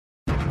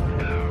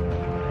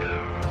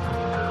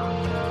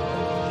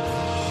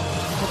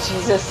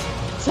Jesus,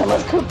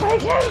 someone's cooked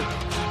bacon!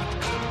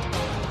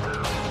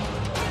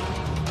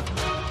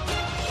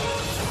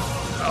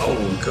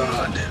 Oh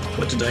God,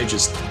 what did I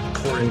just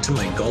pour into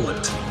my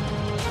gullet?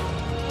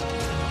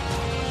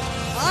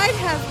 I'd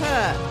have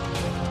her.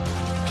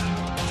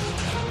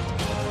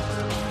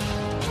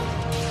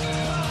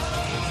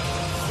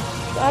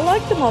 I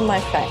like them on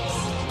my face.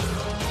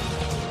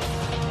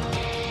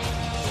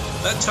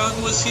 That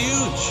tongue was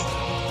huge.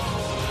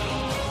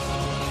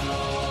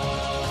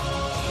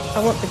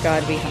 I want the guy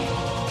to be hungry.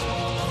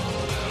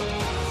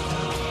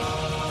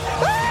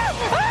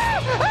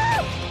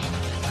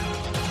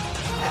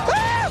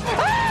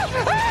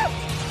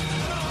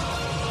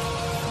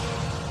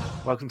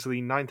 Welcome to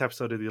the 9th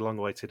episode of the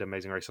long-awaited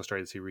Amazing Race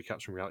Australia 2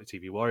 recaps from Reality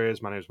TV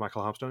Warriors. My name is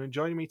Michael Harpstone, and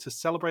joining me to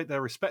celebrate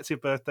their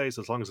respective birthdays,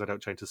 as long as I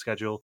don't change the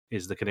schedule,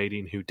 is the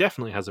Canadian who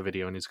definitely has a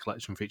video in his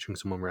collection featuring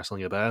someone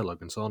wrestling a bear,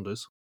 Logan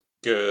Saunders.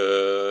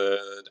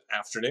 Good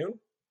afternoon.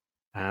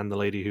 And the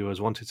lady who has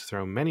wanted to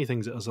throw many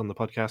things at us on the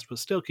podcast, but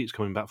still keeps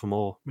coming back for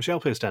more, Michelle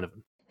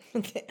Pearce-Denovan.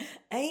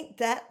 Ain't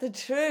that the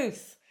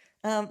truth?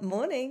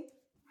 Morning.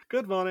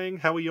 Good morning.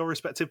 How are your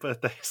respective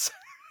birthdays?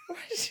 What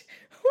is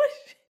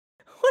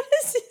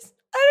this?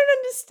 I don't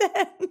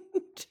understand.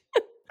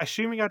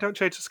 Assuming I don't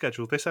change the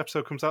schedule, this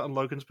episode comes out on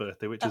Logan's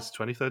birthday, which is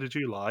 23rd of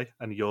July,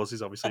 and yours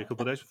is obviously a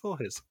couple of days before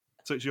his.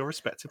 So it's your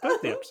respective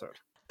birthday episode.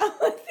 Oh,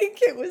 I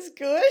think it was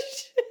good.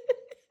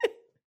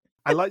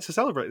 I like to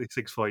celebrate these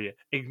things for you,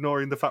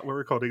 ignoring the fact we're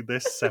recording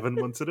this 7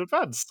 months in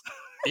advance.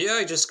 Yeah,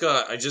 I just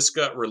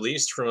got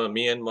released from a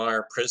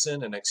Myanmar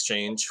prison in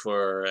exchange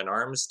for an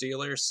arms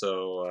dealer.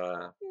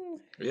 So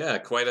yeah,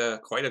 quite a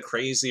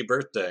crazy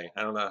birthday.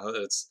 I don't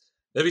know.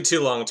 It'd be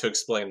too long to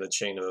explain the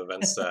chain of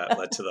events that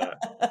led to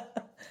that.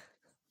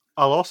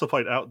 I'll also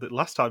point out that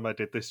last time I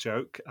did this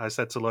joke, I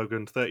said to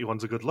Logan,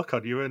 31's a good look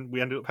on you, and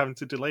we ended up having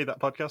to delay that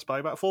podcast by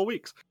about 4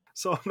 weeks.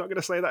 So I'm not going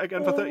to say that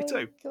again for 32. Oh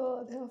my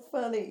God, how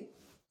funny.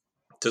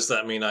 Does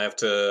that mean I have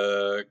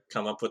to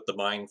come up with the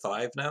Mine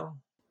 5 now?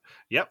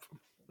 Yep.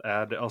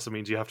 And it also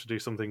means you have to do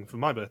something for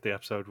my birthday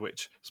episode,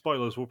 which,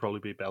 spoilers, will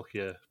probably be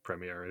Belkia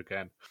premiere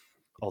again.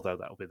 Although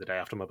that'll be the day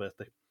after my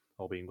birthday,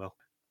 all being well.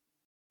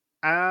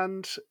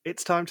 And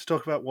it's time to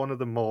talk about one of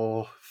the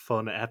more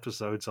fun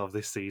episodes of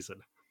this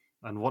season.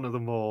 And one of the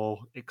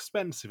more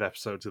expensive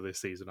episodes of this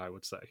season, I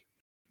would say.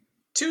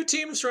 2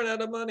 teams run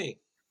out of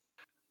money.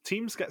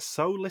 Teams get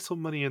so little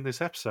money in this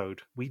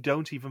episode, we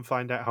don't even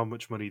find out how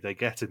much money they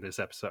get in this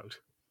episode.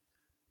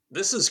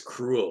 This is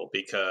cruel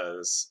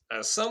because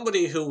as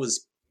somebody who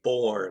was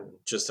born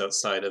just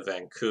outside of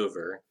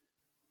Vancouver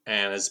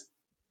and has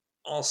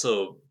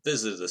also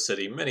visited the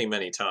city many,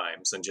 many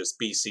times, and just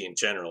BC in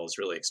general is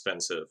really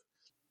expensive.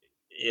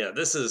 Yeah,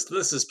 this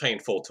is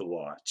painful to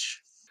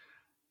watch.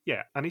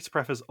 Yeah, I need to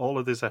preface all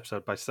of this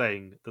episode by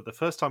saying that the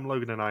first time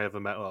Logan and I ever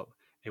met up,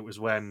 it was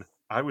when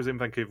I was in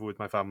Vancouver with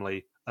my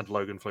family and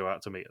Logan flew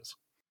out to meet us.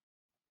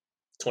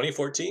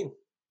 2014.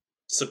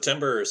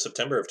 September of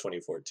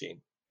 2014.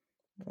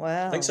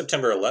 Wow. I think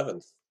September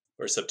 11th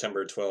or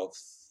September 12th.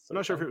 I'm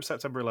not sure if it was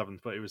September 11th,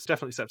 but it was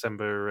definitely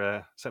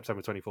September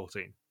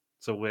 2014.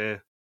 So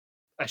we're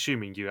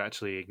assuming you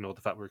actually ignored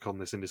the fact we're recording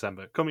this in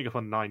December, coming up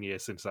on 9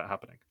 years since that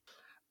happening.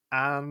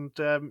 And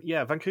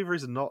yeah, Vancouver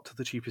is not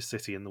the cheapest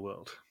city in the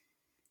world.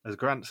 As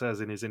Grant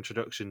says in his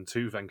introduction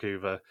to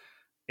Vancouver,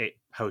 it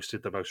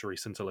hosted the most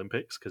recent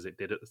Olympics, because it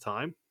did at the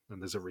time,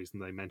 and there's a reason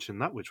they mentioned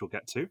that, which we'll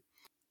get to.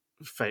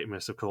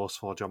 Famous, of course,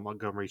 for John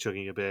Montgomery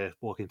chugging a beer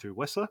walking through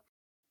Whistler.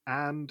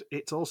 And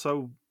it's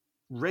also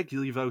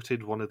regularly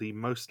voted one of the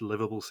most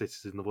livable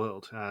cities in the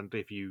world. And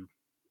if you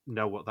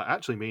know what that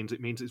actually means,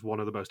 it means it's one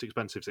of the most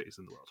expensive cities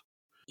in the world.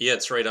 Yeah,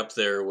 it's right up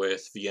there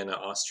with Vienna,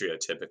 Austria.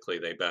 Typically,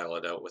 they battle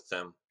it out with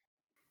them.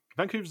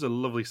 Vancouver's a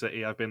lovely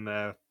city. I've been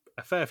there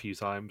a fair few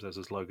times, as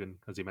has Logan,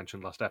 as he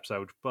mentioned last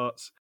episode,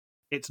 but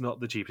it's not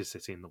the cheapest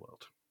city in the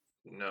world.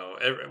 No,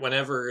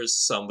 whenever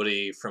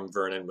somebody from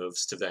Vernon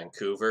moves to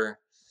Vancouver,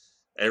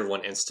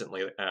 everyone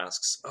instantly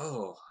asks,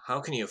 "Oh, how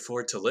can you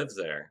afford to live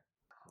there?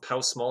 How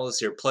small is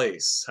your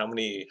place? How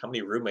many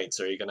roommates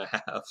are you going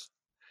to have?"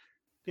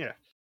 Yeah.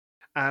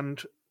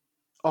 And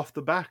off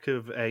the back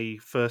of a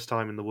first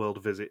time in the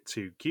world visit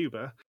to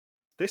Cuba,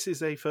 this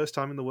is a first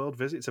time in the world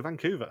visit to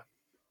Vancouver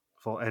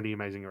for any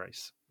Amazing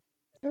Race.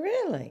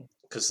 Really?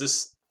 Because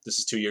this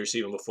is 2 years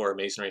even before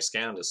Amazing Race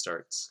Canada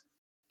starts.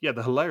 Yeah,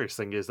 the hilarious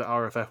thing is that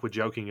RFF were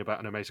joking about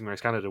an Amazing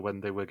Race Canada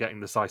when they were getting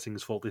the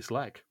sightings for this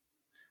leg.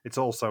 It's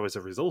also as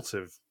a result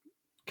of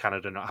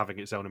Canada not having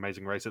its own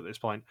Amazing Race at this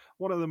point,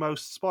 one of the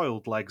most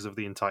spoiled legs of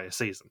the entire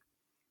season.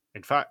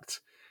 In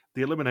fact,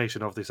 the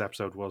elimination of this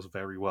episode was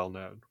very well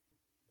known.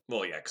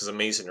 Well, yeah, because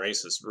Amazing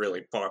Race is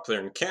really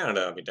popular in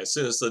Canada. I mean, as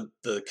soon as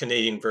the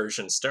Canadian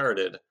version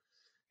started,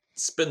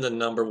 it's been the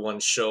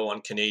 #1 show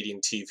on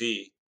Canadian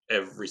TV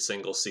every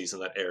single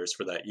season that airs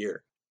for that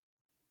year.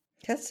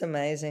 That's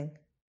amazing.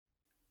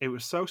 It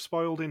was so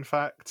spoiled, in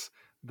fact,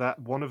 that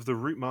one of the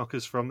route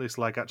markers from this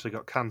leg actually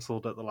got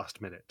cancelled at the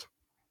last minute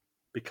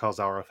because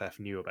RFF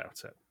knew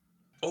about it.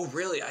 Oh,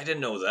 really? I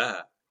didn't know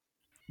that.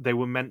 They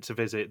were meant to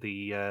visit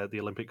the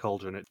Olympic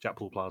Cauldron at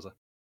JetBlue Plaza,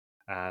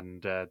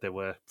 and there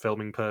were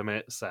filming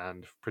permits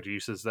and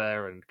producers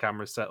there and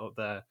cameras set up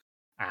there,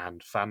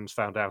 and fans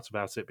found out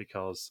about it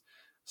because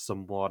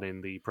someone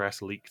in the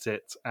press leaked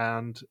it,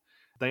 and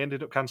they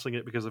ended up cancelling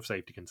it because of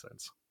safety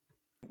concerns.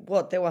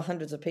 What, there were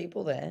hundreds of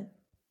people there?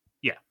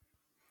 Yeah.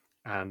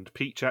 And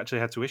Peach actually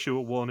had to issue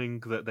a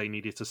warning that they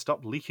needed to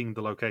stop leaking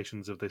the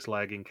locations of this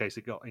leg in case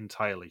it got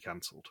entirely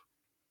cancelled.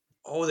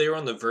 Oh, they were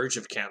on the verge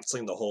of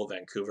canceling the whole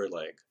Vancouver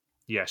leg.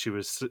 Yeah,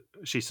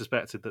 she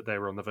suspected that they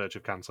were on the verge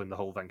of cancelling the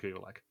whole Vancouver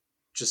leg.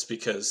 Just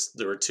because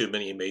there were too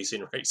many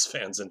Amazing Race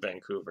fans in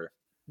Vancouver.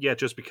 Yeah,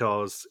 just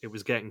because it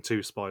was getting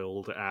too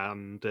spoiled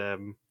and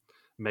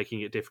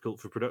making it difficult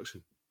for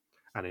production.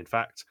 And in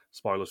fact,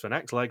 spoilers for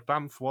next leg,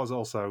 Banff was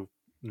also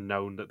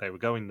known that they were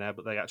going there,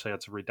 but they actually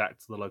had to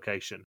redact the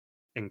location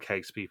in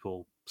case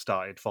people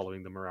started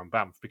following them around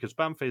Banff, because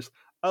Banff is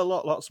a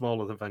lot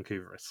smaller than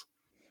Vancouver is.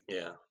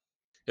 Yeah.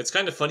 It's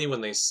kind of funny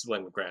when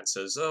Grant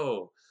says,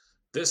 "Oh,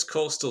 this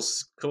coastal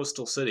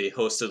city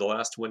hosted the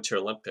last Winter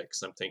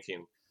Olympics." I'm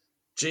thinking,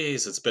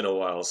 geez, it's been a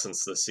while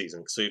since this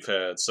season. So we've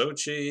had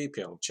Sochi,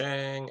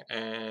 Pyeongchang,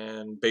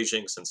 and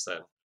Beijing since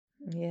then.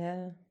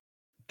 Yeah.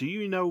 Do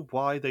you know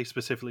why they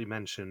specifically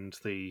mentioned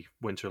the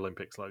Winter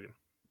Olympics, Logan?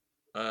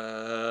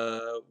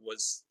 I'm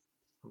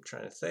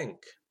trying to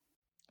think.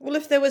 Well,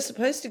 if they were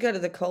supposed to go to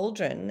the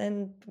cauldron,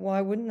 then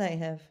why wouldn't they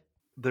have?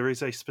 There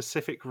is a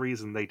specific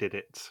reason they did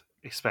it,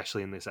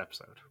 especially in this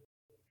episode.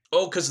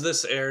 Oh, because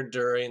this aired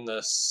during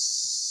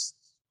was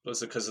it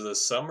because of the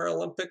Summer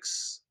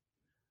Olympics?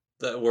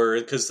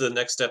 Because the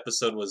next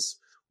episode was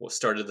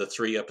started the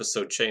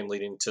 3-episode chain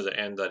leading to the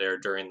end that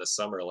aired during the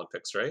Summer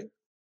Olympics, right?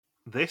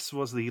 This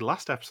was the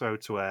last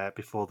episode to air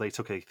before they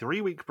took a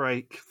 3-week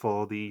break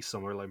for the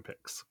Summer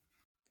Olympics.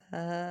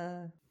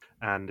 And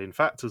in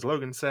fact, as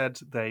Logan said,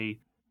 they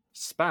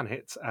span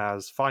it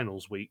as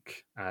finals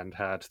week and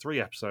had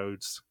 3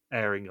 episodes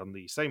airing on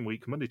the same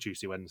week, Monday,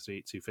 Tuesday,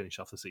 Wednesday, to finish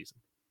off the season.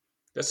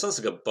 That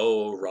sounds like a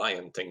Bo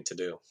Ryan thing to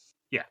do.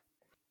 Yeah.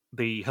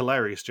 The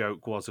hilarious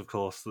joke was, of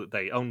course, that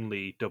they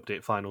only dubbed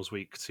it finals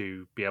week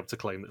to be able to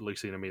claim that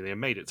Lucy and Amelia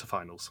made it to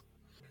finals.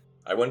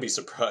 I wouldn't be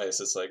surprised.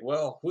 It's like,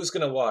 well, who's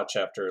going to watch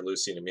after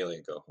Lucy and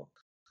Amelia go home?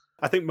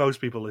 I think most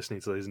people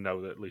listening to this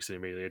know that Lucy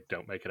and Amelia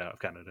don't make it out of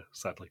Canada,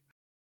 sadly.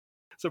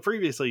 So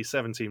previously,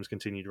 7 teams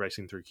continued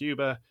racing through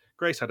Cuba.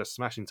 Grace had a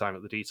smashing time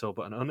at the detour,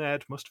 but an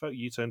unaired must-vote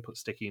U-turn put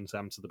Sticky and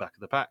Sam to the back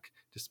of the pack,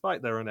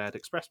 despite their unaired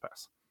express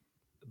pass.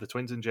 The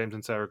twins and James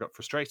and Sarah got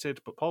frustrated,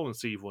 but Paul and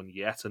Steve won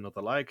yet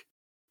another leg.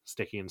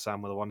 Sticky and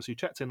Sam were the ones who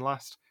checked in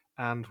last,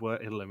 and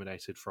were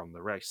eliminated from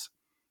the race.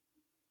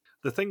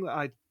 The thing that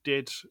I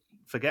did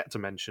forget to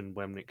mention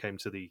when it came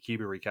to the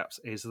Cuba recaps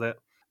is that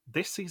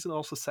this season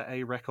also set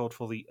a record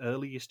for the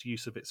earliest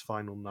use of its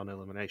final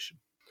non-elimination.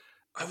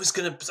 I was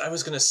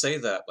gonna say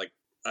that. Like,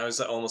 I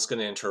was almost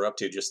gonna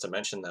interrupt you just to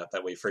mention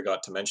that we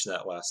forgot to mention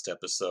that last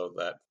episode,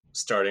 that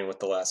starting with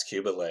the last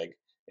Cuba leg,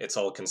 it's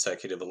all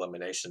consecutive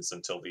eliminations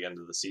until the end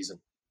of the season.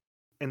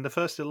 In the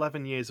first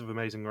 11 years of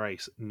Amazing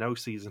Race, no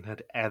season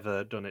had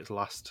ever done its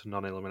last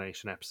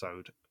non-elimination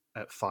episode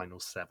at Final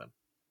 7.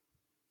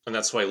 And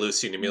that's why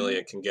Lucy and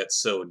Amelia can get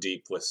so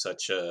deep with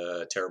such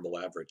a terrible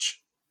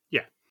average.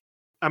 Yeah.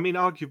 I mean,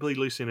 arguably,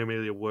 Lucy and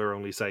Amelia were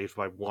only saved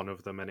by one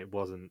of them, and it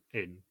wasn't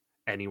in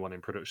anyone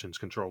in production's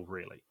control,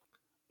 really.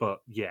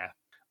 But yeah,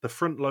 the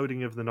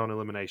front-loading of the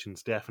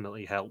non-eliminations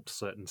definitely helped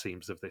certain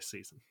teams of this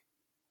season.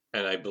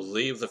 And I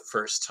believe the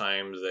first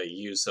time they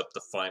use up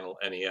the final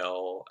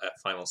NEL at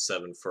Final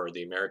 7 for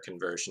the American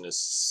version is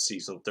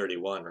season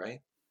 31,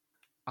 right?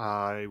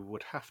 I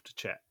would have to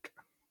check.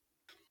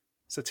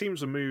 So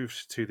teams were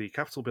moved to the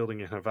Capitol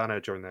building in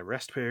Havana during their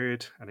rest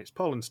period, and it's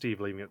Paul and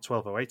Steve leaving at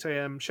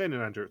 12:08am, Shane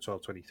and Andrew at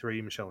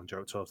 12:23, Michelle and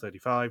Joe at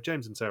 12:35,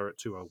 James and Sarah at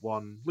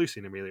 2:01,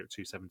 Lucy and Amelia at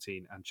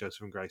 2:17, and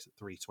Joseph and Grace at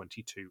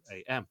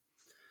 3:22am.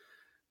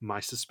 My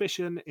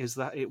suspicion is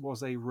that it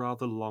was a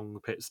rather long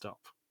pit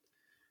stop,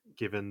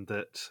 given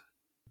that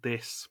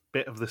this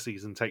bit of the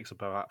season takes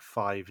about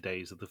 5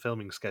 days of the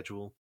filming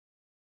schedule,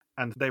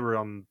 and they were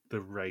on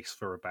the race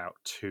for about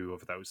 2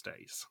 of those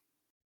days.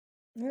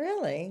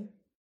 Really?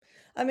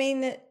 I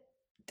mean,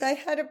 they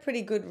had a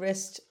pretty good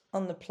rest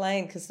on the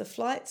plane because the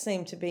flight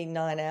seemed to be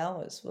 9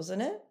 hours,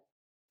 wasn't it?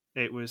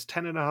 It was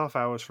 10.5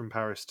 hours from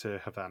Paris to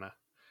Havana,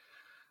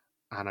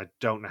 and I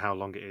don't know how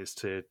long it is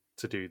to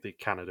do the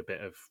Canada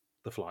bit of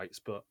the flights,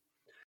 but...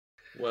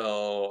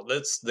 Well,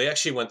 they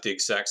actually went the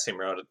exact same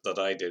route that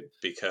I did,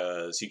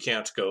 because you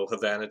can't go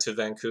Havana to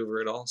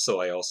Vancouver at all.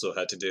 So I also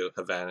had to do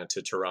Havana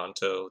to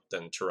Toronto,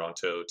 then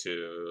Toronto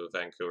to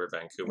Vancouver,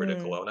 Vancouver to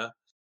Kelowna.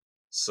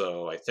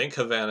 So I think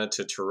Havana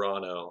to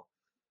Toronto,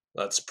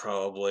 that's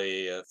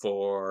probably a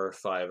 4 or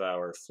 5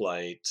 hour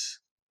flight.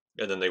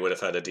 And then they would have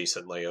had a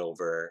decent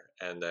layover.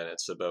 And then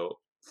it's about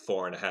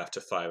 4.5 to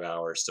 5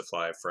 hours to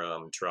fly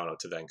from Toronto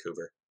to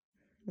Vancouver.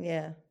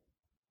 Yeah.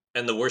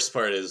 And the worst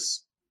part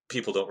is,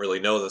 people don't really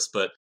know this,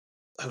 but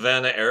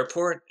Havana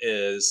Airport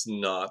is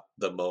not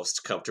the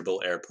most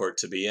comfortable airport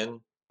to be in.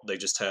 They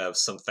just have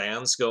some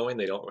fans going.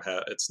 They don't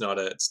have. It's not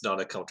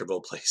a comfortable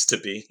place to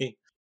be.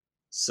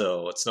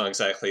 So it's not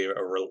exactly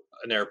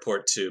an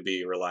airport to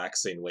be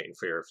relaxing, waiting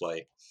for your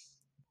flight.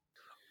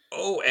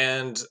 Oh,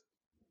 and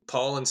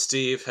Paul and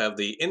Steve have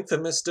the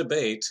infamous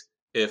debate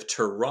if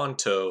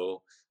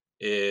Toronto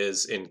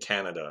is in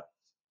Canada.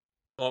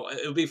 Well,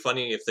 it would be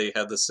funny if they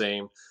had the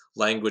same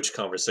language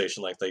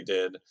conversation like they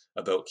did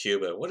about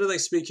Cuba. What do they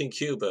speak in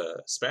Cuba?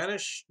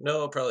 Spanish?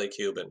 No, probably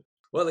Cuban.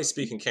 What do they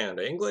speak in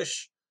Canada?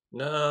 English?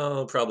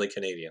 No, probably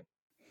Canadian.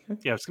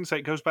 Yeah, I was going to say,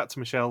 it goes back to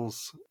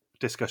Michelle's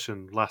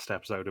discussion last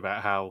episode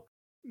about how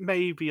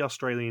maybe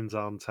Australians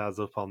aren't as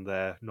up on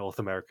their North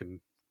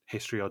American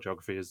history or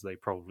geography as they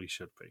probably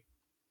should be.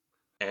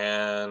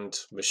 And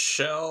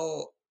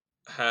Michelle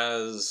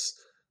has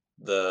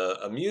the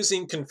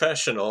amusing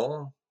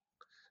confessional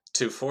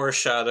to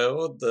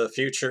foreshadow the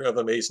future of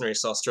Amazing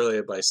Race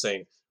Australia by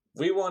saying,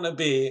 we want to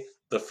be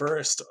the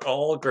first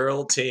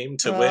all-girl team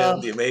to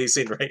win the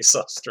Amazing Race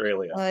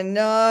Australia. I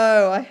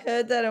know. I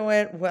heard that and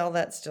went, well,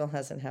 that still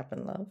hasn't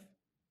happened, love.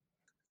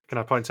 Can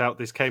I point out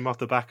this came off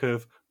the back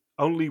of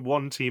only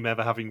one team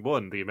ever having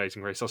won the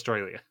Amazing Race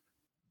Australia?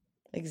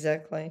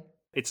 Exactly.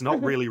 It's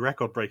not really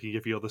record-breaking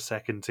if you're the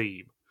second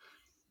team.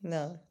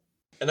 No.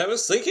 And I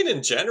was thinking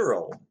in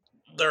general,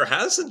 there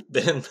hasn't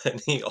been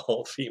many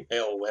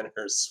all-female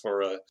winners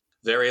for a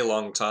very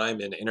long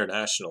time in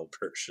international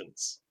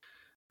versions.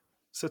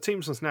 So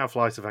teams must now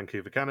fly to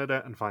Vancouver,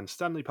 Canada, and find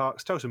Stanley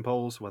Park's totem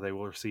poles, where they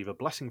will receive a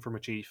blessing from a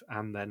chief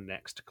and their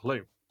next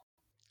clue.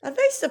 Are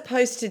they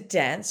supposed to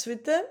dance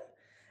with them?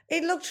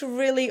 It looked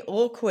really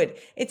awkward.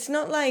 It's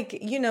not like,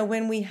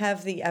 when we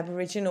have the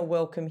Aboriginal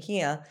welcome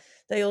here,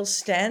 they all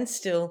stand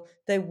still,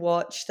 they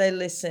watch, they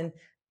listen,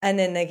 and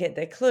then they get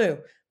their clue.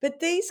 But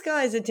these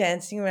guys are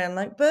dancing around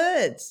like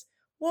birds.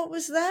 What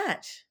was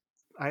that?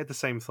 I had the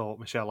same thought,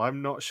 Michelle.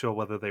 I'm not sure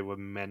whether they were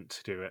meant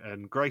to do it,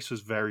 and Grace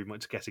was very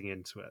much getting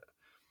into it.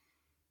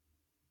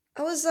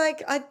 I was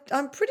like,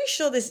 I'm pretty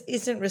sure this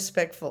isn't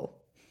respectful.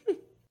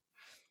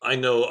 I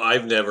know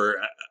I've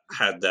never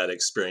had that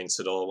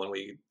experience at all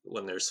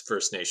when there's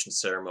First Nation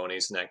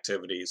ceremonies and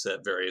activities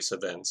at various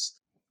events.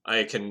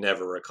 I can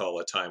never recall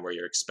a time where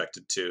you're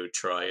expected to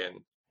try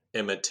and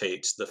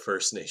imitate the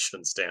First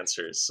Nations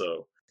dancers.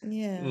 So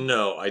Yeah.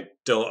 no, I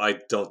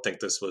don't think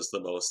this was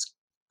the most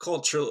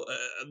cultural.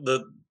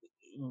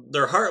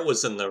 Their heart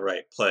was in the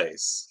right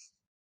place.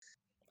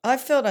 I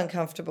felt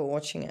uncomfortable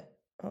watching it.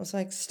 I was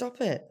like,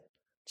 stop it.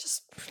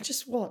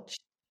 Just watch.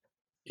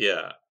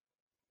 Yeah.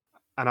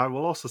 And I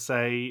will also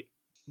say,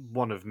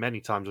 one of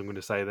many times I'm going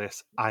to say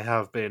this, I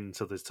have been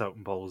to the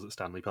totem poles at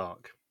Stanley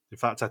Park. In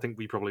fact, I think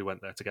we probably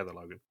went there together,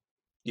 Logan.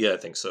 Yeah, I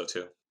think so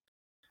too.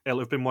 It'll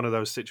have been one of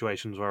those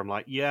situations where I'm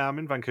like, yeah, I'm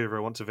in Vancouver,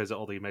 I want to visit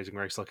all the Amazing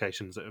Race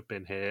locations that have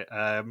been here.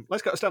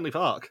 Let's go to Stanley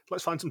Park.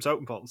 Let's find some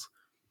totem poles.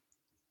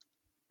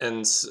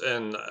 And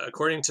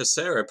according to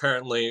Sarah,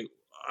 apparently,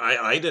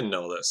 I didn't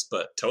know this,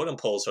 but totem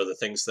poles are the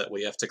things that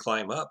we have to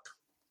climb up.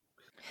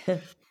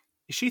 Is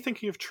she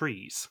thinking of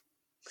trees?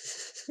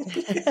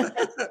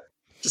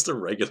 Just a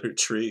regular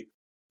tree.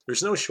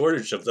 There's no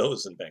shortage of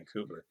those in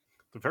Vancouver.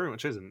 There very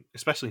much isn't,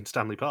 especially in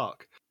Stanley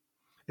Park.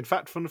 In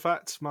fact, fun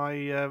fact,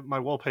 my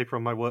wallpaper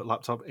on my work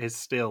laptop is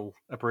still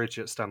a bridge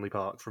at Stanley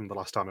Park from the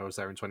last time I was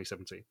there in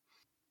 2017.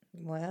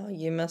 Wow,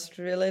 you must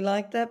really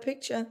like that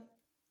picture.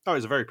 Oh,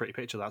 it's a very pretty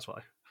picture, that's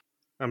why.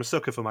 I'm a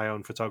sucker for my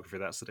own photography,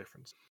 that's the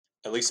difference.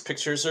 At least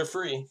pictures are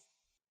free.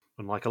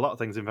 Unlike a lot of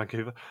things in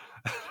Vancouver.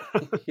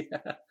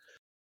 Yeah.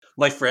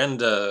 My friend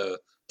that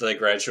I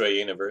graduated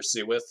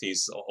university with,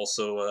 he's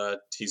also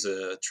he's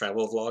a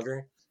travel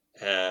vlogger,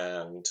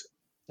 and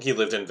he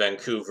lived in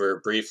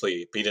Vancouver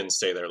briefly. He didn't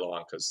stay there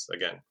long because,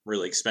 again,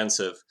 really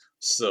expensive.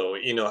 So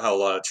you know how a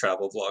lot of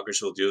travel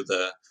vloggers will do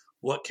the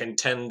 "what can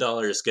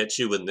 $10 get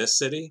you in this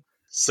city?"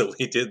 So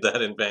he did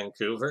that in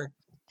Vancouver,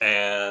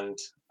 and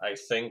I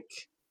think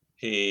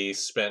he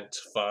spent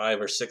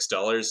 $5 or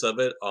 $6 of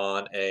it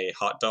on a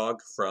hot dog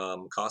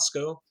from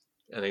Costco.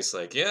 And he's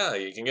like, yeah,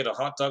 you can get a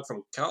hot dog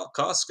from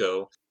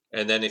Costco.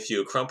 And then if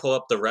you crumple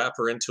up the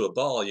wrapper into a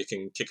ball, you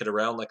can kick it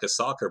around like a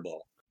soccer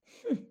ball.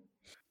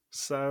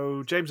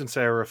 So James and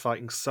Sarah are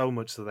fighting so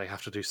much that they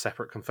have to do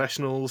separate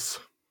confessionals.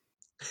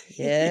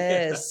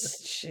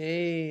 Yes,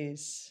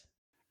 jeez.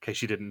 In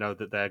case you didn't know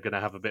that they're going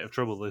to have a bit of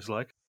trouble this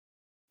leg.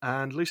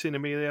 And Lucy and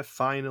Amelia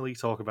finally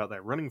talk about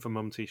their Running for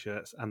Mum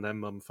t-shirts and their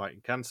mum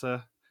fighting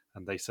cancer.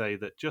 And they say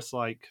that just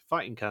like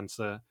fighting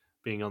cancer,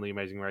 being on the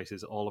Amazing Race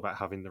is all about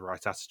having the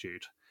right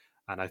attitude.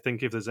 And I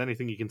think if there's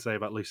anything you can say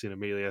about Lucy and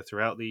Amelia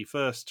throughout the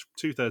first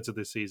 2/3 of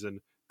this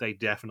season, they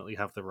definitely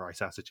have the right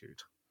attitude.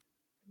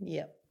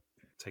 Yep.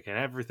 Taking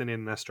everything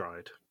in their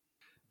stride.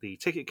 The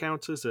ticket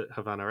counters at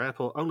Havana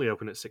Airport only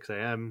open at 6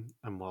 a.m,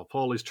 and while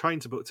Paul is trying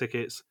to book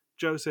tickets,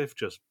 Joseph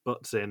just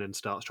butts in and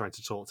starts trying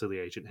to talk to the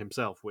agent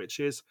himself, which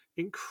is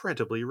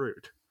incredibly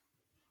rude.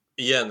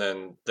 Yeah,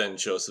 and then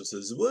Joseph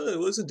says, well, I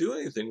wasn't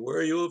doing anything. Why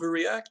are you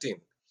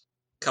overreacting?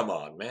 Come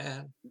on,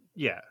 man.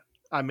 Yeah,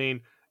 I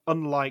mean,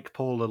 unlike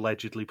Paul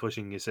allegedly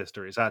pushing his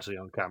sister, it's actually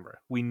on camera.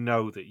 We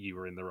know that you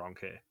were in the wrong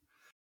here.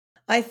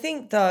 I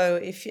think,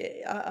 though,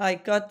 I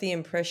got the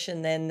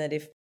impression then that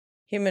if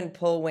him and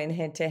Paul went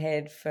head to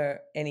head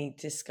for any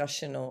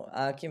discussion or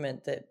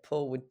argument that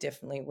Paul would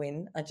definitely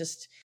win.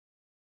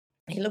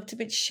 He looked a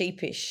bit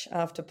sheepish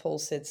after Paul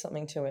said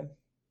something to him.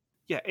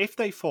 Yeah, if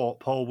they fought,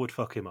 Paul would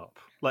fuck him up.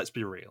 Let's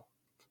be real.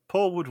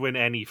 Paul would win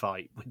any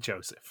fight with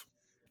Joseph,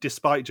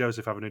 despite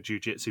Joseph having a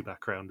jiu-jitsu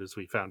background, as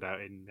we found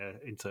out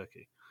in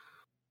Turkey.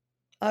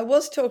 I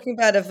was talking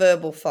about a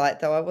verbal fight,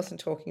 though. I wasn't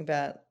talking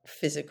about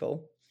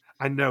physical.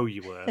 I know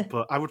you were,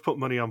 but I would put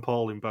money on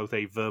Paul in both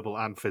a verbal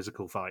and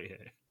physical fight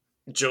here.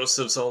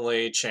 Joseph's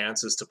only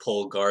chance is to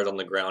pull guard on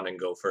the ground and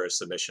go for a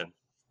submission.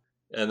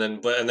 And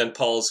then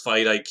Paul's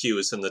fight IQ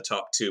is in the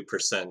top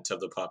 2% of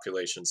the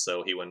population,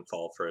 so he wouldn't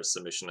fall for a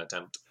submission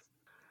attempt.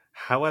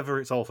 However,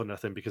 it's all for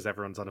nothing because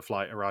everyone's on a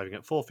flight arriving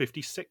at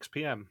 4:56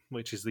 p.m.,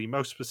 which is the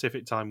most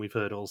specific time we've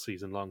heard all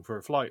season long for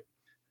a flight.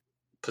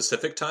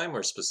 Pacific time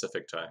or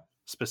specific time?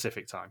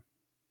 Specific time.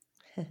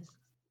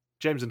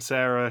 James and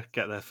Sarah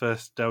get their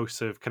first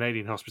dose of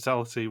Canadian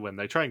hospitality when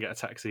they try and get a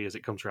taxi as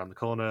it comes around the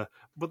corner,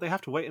 but they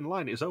have to wait in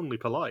line. It's only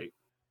polite.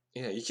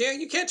 Yeah,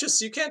 you can't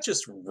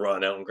just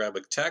run out and grab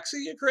a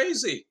taxi. You're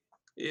crazy.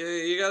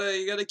 You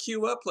gotta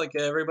queue up like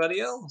everybody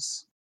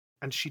else.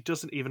 And she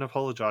doesn't even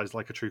apologise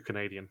like a true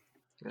Canadian.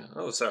 Yeah.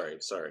 Oh, sorry.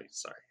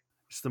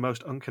 It's the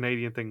most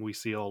un-Canadian thing we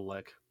see all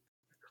leg.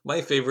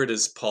 My favorite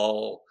is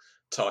Paul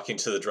talking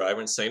to the driver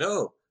and saying,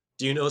 "Oh,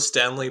 do you know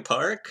Stanley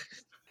Park?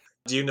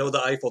 Do you know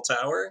the Eiffel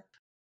Tower?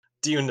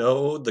 Do you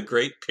know the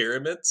Great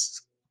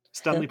Pyramids?"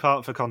 Stanley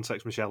Park, for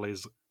context, Michelle,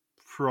 is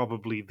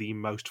probably the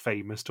most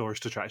famous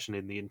tourist attraction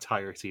in the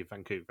entirety of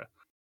Vancouver.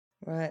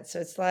 Right, so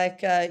it's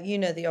like,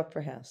 the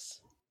Opera House.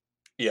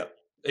 Yeah,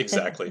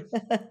 exactly.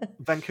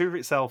 Vancouver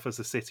itself as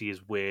a city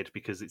is weird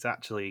because it's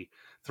actually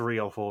 3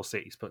 or 4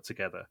 cities put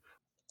together.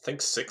 I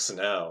think 6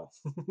 now.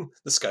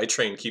 The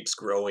SkyTrain keeps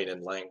growing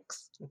in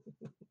length.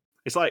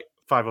 It's like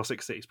 5 or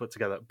 6 cities put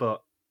together,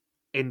 but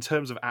in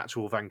terms of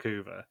actual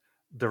Vancouver,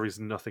 there is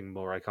nothing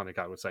more iconic,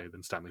 I would say,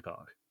 than Stanley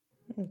Park.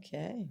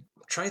 Okay.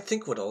 Try and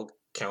think what all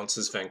counts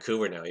as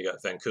Vancouver now. You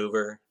got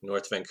Vancouver,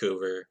 North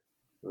Vancouver,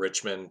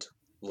 Richmond,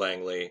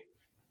 Langley,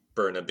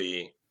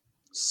 Burnaby,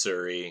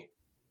 Surrey,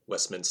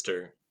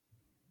 Westminster.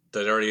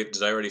 Did I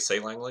already say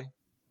Langley?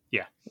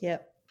 Yeah.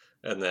 Yep.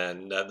 And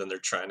then they're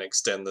trying to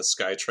extend the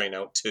SkyTrain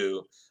out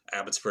to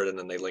Abbotsford, and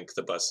then they link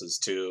the buses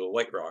to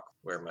White Rock,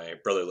 where my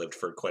brother lived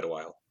for quite a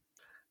while.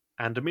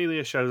 And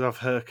Amelia shows off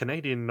her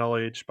Canadian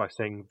knowledge by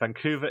saying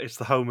Vancouver is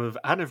the home of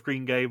Anne of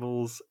Green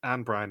Gables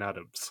and Bryan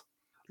Adams.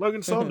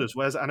 Logan Saunders,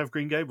 where's Anne of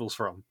Green Gables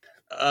from?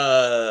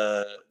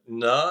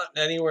 Not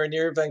anywhere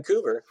near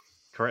Vancouver.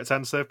 Correct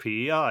answer,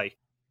 PEI.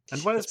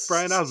 And where's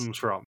Bryan Adams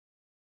from?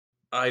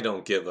 I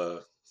don't give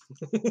a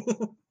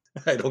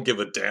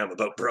damn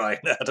about Bryan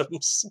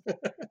Adams.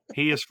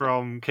 He is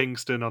from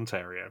Kingston,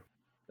 Ontario.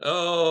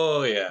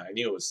 Oh yeah, I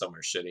knew it was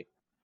somewhere shitty.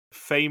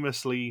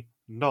 Famously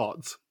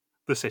not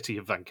the city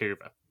of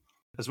Vancouver.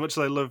 As much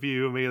as I love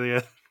you,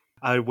 Amelia,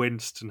 I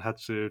winced and had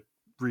to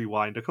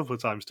rewind a couple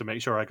of times to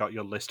make sure I got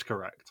your list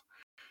correct.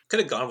 Could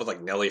have gone with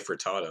like Nelly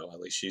Furtado. At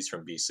least she's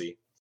from BC.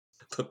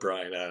 But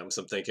Bryan Adams,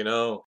 I'm thinking,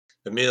 oh,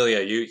 Amelia,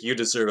 you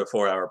deserve a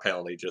 4-hour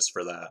penalty just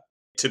for that.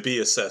 To be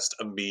assessed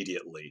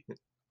immediately.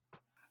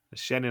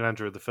 Shane and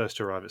Andrew are the first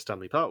to arrive at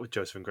Stanley Park with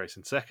Joseph and Grace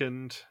in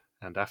second.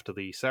 And after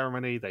the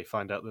ceremony, they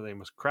find out that they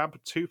must grab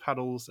 2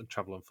 paddles and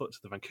travel on foot to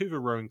the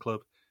Vancouver Rowing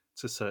Club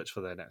to search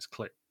for their next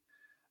clue.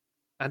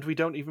 And we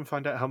don't even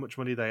find out how much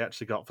money they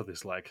actually got for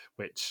this leg,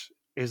 which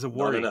is a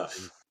worry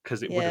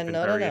because it would have been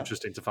very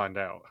interesting to find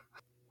out.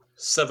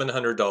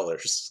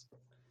 $700.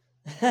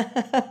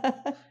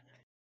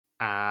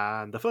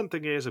 And the fun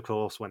thing is, of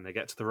course, when they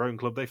get to the rowing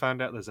club, they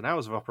find out there's an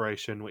hours of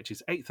operation, which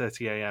is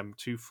 8:30 a.m.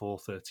 to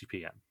 4:30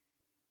 p.m.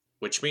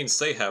 Which means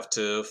they have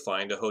to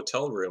find a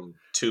hotel room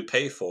to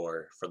pay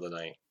for the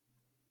night.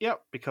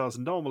 Yep, because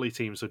normally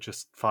teams would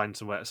just find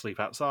somewhere to sleep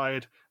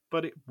outside,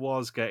 but it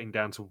was getting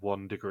down to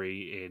 1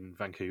 degree in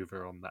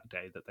Vancouver on that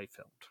day that they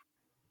filmed.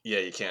 Yeah,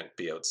 you can't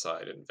be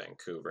outside in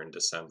Vancouver in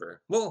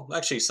December. Well,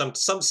 actually,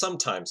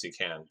 sometimes you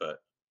can, but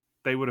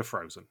they would have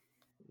frozen.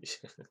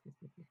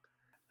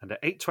 And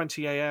at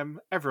 8:20 a.m.,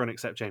 everyone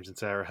except James and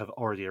Sarah have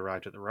already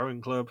arrived at the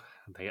rowing club,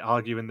 and they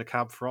argue in the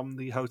cab from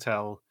the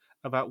hotel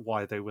about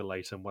why they were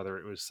late and whether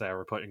it was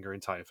Sarah putting her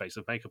entire face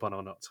of makeup on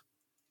or not.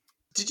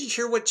 Did you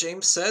hear what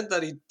James said?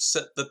 That he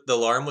said that the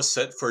alarm was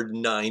set for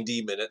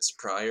 90 minutes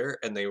prior,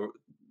 and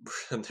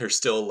they're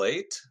still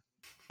late.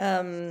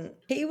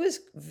 He was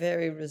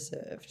very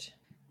reserved.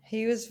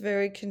 He was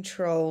very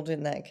controlled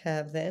in that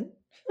cab then.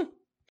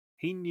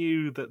 He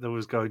knew that there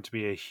was going to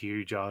be a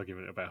huge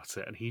argument about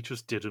it, and he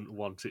just didn't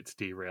want it to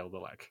derail the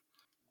leg.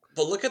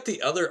 But look at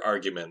the other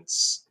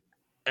arguments.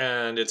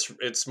 And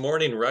it's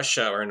morning rush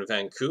hour in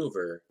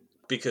Vancouver,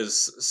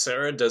 because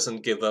Sarah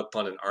doesn't give up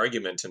on an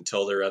argument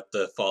until they're at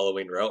the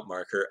following route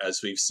marker,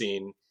 as we've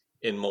seen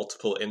in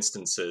multiple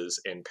instances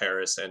in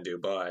Paris and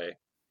Dubai.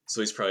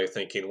 So he's probably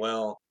thinking,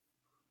 well,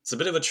 it's a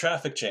bit of a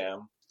traffic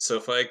jam, so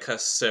if I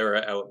cuss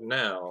Sarah out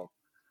now,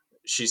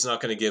 she's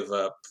not going to give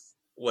up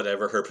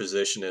whatever her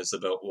position is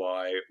about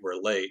why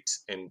we're late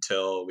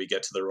until we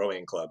get to the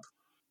rowing club.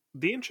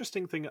 The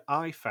interesting thing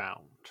I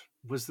found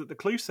was that the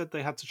clue said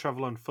they had to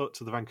travel on foot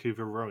to the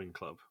Vancouver Rowing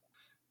Club,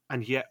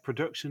 and yet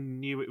production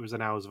knew it was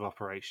an hours of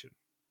operation.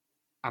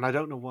 And I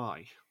don't know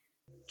why.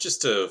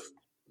 Just to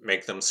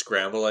make them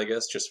scramble, I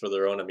guess, just for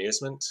their own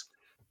amusement.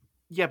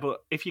 Yeah, but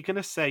if you're going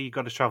to say you've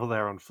got to travel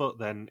there on foot,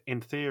 then in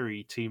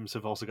theory, teams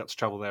have also got to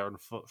travel there on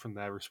foot from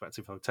their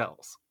respective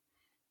hotels.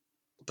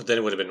 But then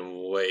it would have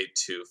been way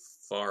too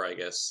far, I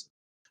guess.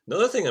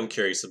 Another thing I'm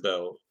curious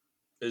about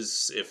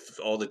is if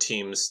all the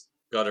teams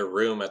got a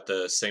room at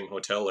the same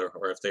hotel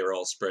or if they were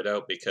all spread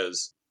out,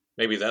 because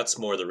maybe that's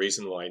more the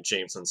reason why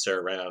James and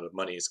Sarah ran out of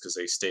money is because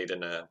they stayed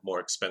in a more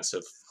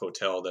expensive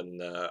hotel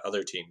than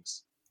other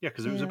teams. Yeah,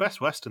 because it was a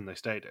Best Western they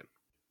stayed in.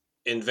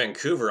 In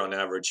Vancouver, on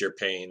average, you're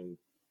paying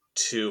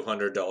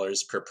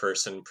 $200 per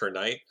person per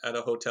night at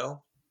a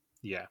hotel.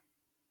 Yeah,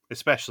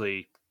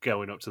 especially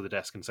going up to the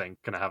desk and saying,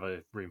 "Can I have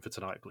a room for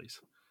tonight, please?"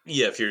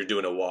 Yeah, if you're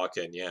doing a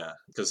walk-in, yeah,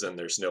 because then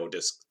there's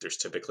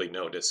typically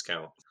no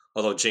discount.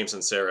 Although James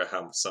and Sarah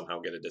somehow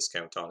get a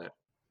discount on it.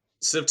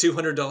 Instead of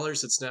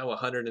 $200, it's now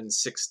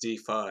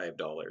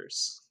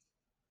 $165.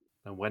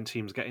 And when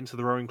teams get into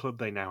the rowing club,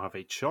 they now have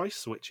a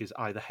choice, which is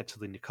either head to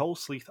the Nicole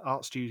Sleeth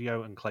Art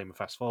Studio and claim a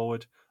fast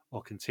forward,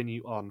 or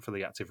continue on for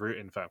the active route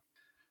info.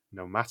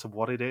 No matter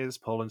what it is,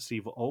 Paul and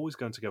Steve are always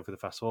going to go for the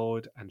fast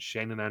forward, and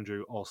Shane and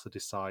Andrew also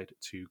decide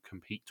to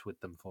compete with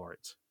them for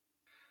it.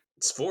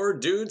 It's 4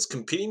 dudes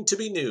competing to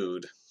be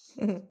nude.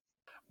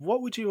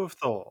 What would you have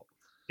thought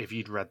if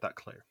you'd read that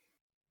clue?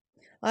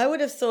 I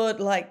would have thought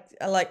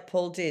like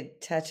Paul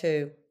did,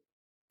 tattoo.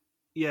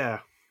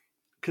 Yeah,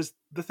 because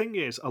the thing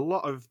is, a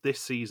lot of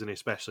this season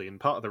especially, and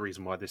part of the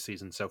reason why this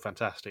season's so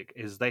fantastic,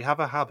 is they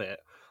have a habit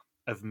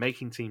of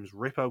making teams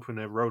rip open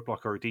a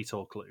roadblock or a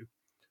detour clue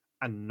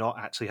and not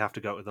actually have to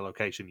go to the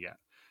location yet.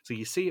 So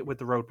you see it with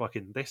the roadblock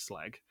in this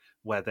leg,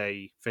 where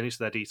they finish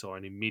their detour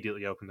and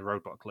immediately open the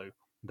roadblock clue.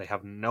 They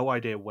have no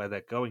idea where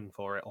they're going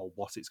for it or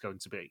what it's going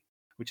to be,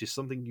 which is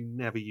something you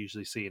never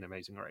usually see in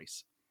Amazing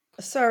Race.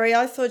 Sorry,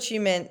 I thought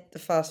you meant the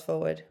fast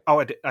forward.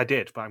 Oh, I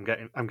did, but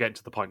I'm getting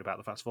to the point about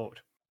the fast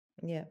forward.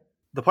 Yeah.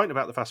 The point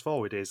about the fast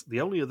forward is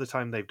the only other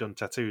time they've done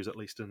tattoos, at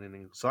least in the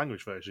English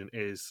language version,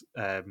 is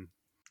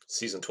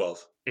Season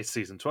 12. It's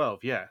season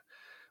 12, yeah,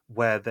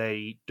 where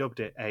they dubbed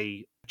it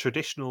a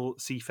traditional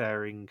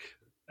seafaring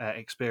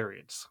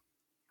experience.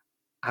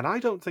 And I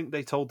don't think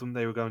they told them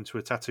they were going to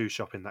a tattoo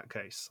shop in that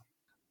case.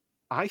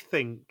 I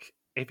think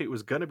if it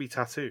was going to be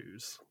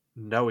tattoos,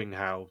 knowing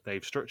how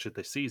they've structured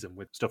this season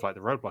with stuff like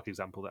the roadblock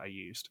example that I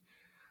used,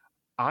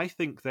 I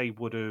think they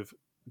would have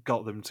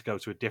got them to go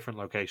to a different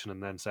location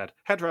and then said,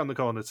 head around the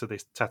corner to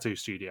this tattoo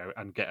studio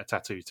and get a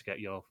tattoo to get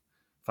your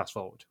fast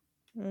forward.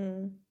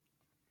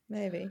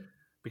 Maybe.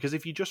 Because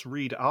if you just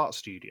read art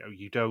studio,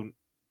 you don't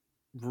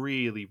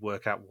really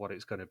work out what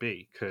it's going to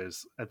be,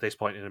 because at this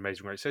point in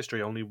Amazing Race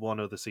history, only one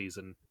other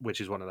season,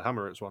 which is one of the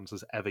Hammerets ones,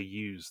 has ever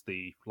used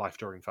the life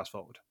drawing fast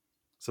forward.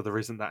 So there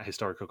isn't that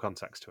historical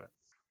context to it.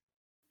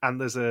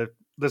 And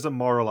there's a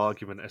moral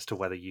argument as to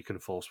whether you can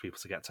force people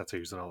to get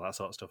tattoos and all that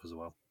sort of stuff as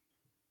well.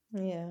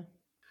 Yeah.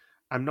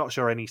 I'm not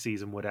sure any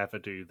season would ever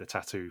do the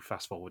tattoo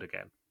fast forward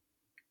again.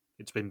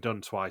 It's been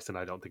done twice, and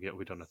I don't think it'll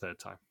be done a third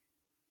time.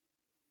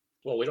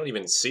 Well, we don't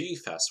even see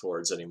fast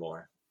forwards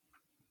anymore.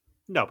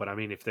 No, but I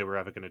mean, if they were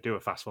ever going to do a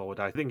fast forward,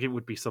 I think it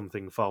would be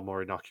something far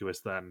more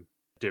innocuous than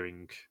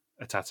doing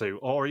a tattoo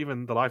or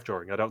even the life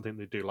drawing. I don't think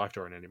they do life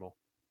drawing anymore,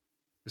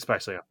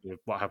 especially after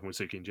what happened with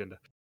Suki and Jinder.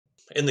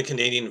 In the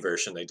Canadian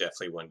version, they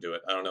definitely wouldn't do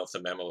it. I don't know if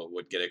the memo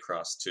would get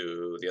across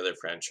to the other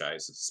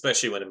franchises,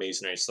 especially when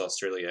Amazing Race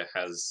Australia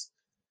has.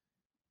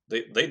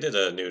 They did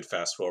a nude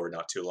fast forward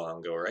not too long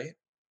ago, right?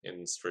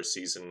 For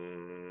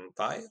season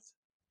 5.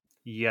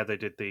 Yeah, they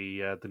did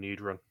the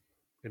nude run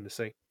in the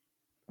sea.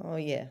 Oh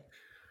yeah.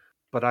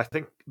 But I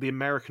think the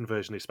American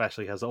version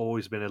especially has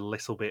always been a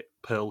little bit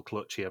pearl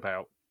clutchy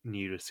about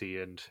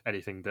nudity and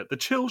anything that the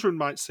children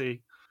might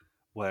see,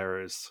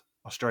 whereas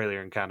Australia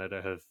and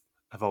Canada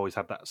have always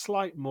had that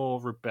slight more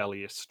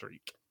rebellious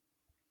streak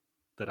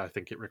that I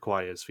think it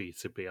requires for you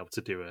to be able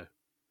to do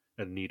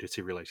a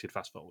nudity-related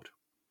fast-forward.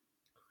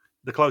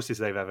 The closest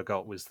they've ever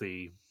got was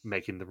the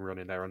making them run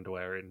in their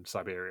underwear in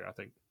Siberia, I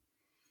think.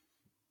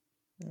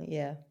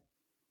 Yeah.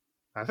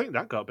 I think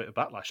that got a bit of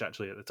backlash,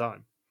 actually, at the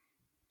time.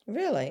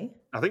 Really?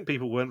 I think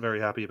people weren't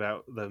very happy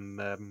about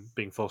them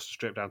being forced to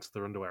strip down to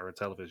their underwear on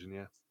television,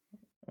 yeah.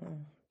 Oh,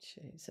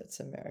 jeez, that's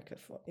America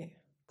for you.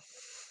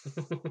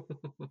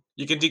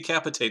 You can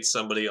decapitate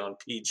somebody on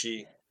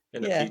PG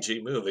in a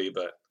PG movie,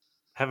 but...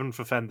 Heaven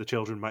forfend the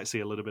children might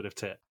see a little bit of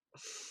tit.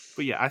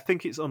 But yeah, I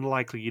think it's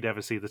unlikely you'd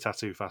ever see the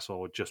tattoo fast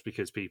forward just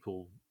because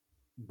people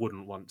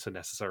wouldn't want to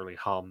necessarily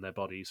harm their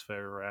bodies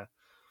for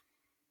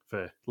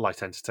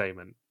light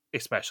entertainment,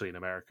 especially in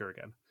America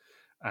again.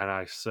 And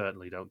I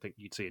certainly don't think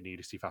you'd see a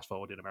nudity fast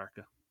forward in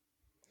America.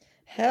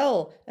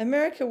 Hell,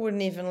 America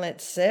wouldn't even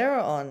let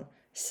Sarah on.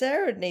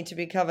 Sarah would need to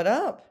be covered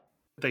up.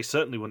 They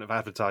certainly wouldn't have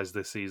advertised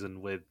this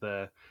season with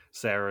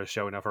Sarah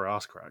showing off her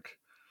arse crack,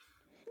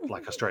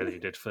 like Australia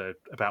did for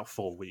about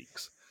 4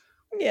 weeks.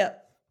 Yeah,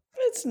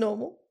 it's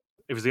normal.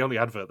 It was the only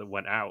advert that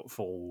went out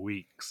for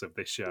weeks of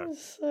this show.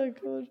 That's so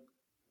good.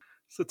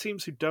 So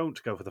teams who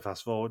don't go for the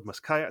fast forward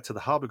must kayak to the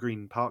Harbour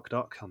Green Park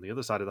dock on the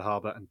other side of the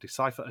harbour and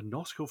decipher a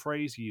nautical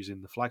phrase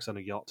using the flags on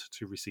a yacht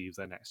to receive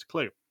their next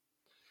clue.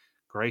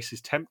 Grace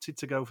is tempted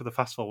to go for the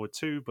fast forward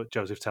too, but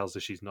Joseph tells her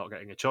she's not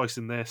getting a choice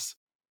in this.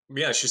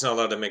 Yeah, she's not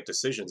allowed to make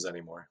decisions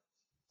anymore.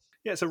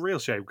 Yeah, it's a real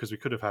shame because we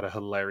could have had a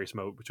hilarious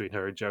moment between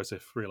her and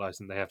Joseph,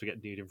 realising they have to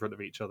get nude in front of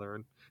each other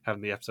and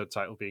having the episode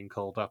title being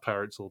called Our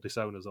Parents Will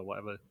Disown Us or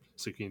whatever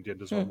Suki and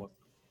Jinder's one was.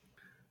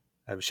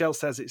 Michelle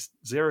says it's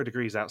 0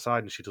 degrees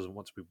outside and she doesn't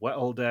want to be wet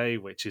all day,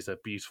 which is a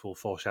beautiful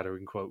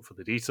foreshadowing quote for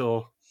the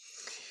detour.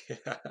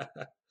 Yeah.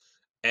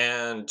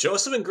 And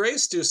Joseph and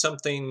Grace do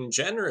something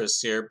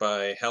generous here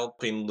by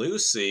helping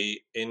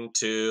Lucy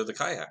into the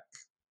kayak.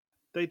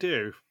 They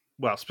do.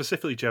 Well,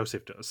 specifically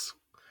Joseph does.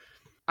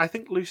 I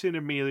think Lucy and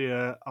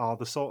Amelia are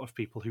the sort of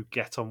people who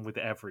get on with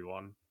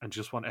everyone and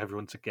just want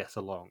everyone to get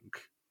along.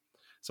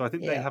 So I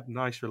think they have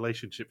nice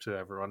relationships with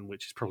everyone,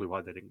 which is probably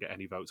why they didn't get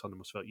any votes on the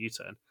Must Vote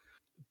U-Turn.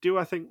 Do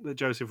I think that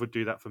Joseph would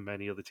do that for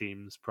many other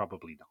teams?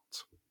 Probably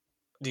not.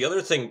 The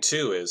other thing,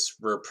 too, is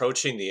we're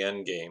approaching the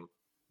end game.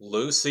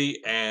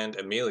 Lucy and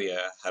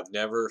Amelia have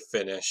never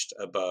finished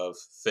above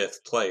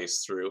 5th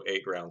place through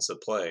 8 rounds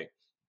of play.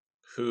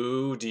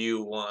 Who do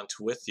you want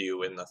with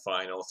you in the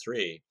final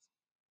 3?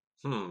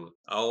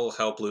 I'll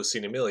help Lucy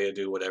and Amelia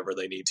do whatever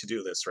they need to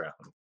do this round.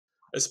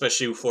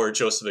 Especially for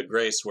Joseph and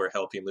Grace, where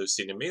helping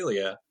Lucy and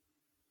Amelia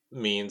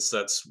means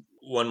that's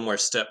one more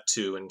step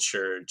to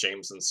ensure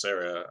James and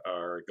Sarah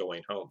are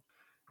going home.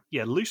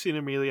 Yeah, Lucy and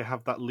Amelia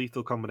have that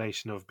lethal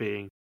combination of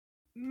being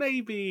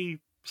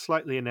maybe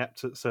slightly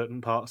inept at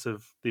certain parts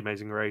of The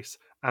Amazing Race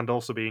and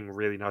also being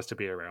really nice to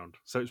be around.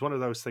 So it's one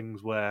of those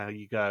things where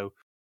you go,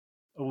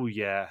 oh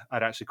yeah,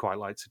 I'd actually quite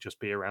like to just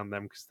be around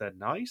them because they're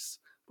nice,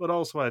 but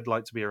also I'd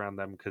like to be around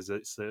them because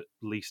it's at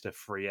least a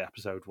free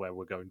episode where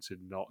we're going to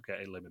not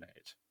get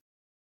eliminated.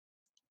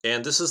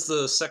 And this is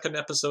the 2nd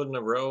episode in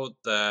a row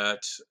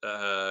that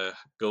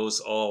goes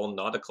all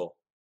nautical.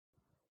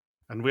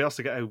 And we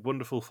also get a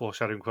wonderful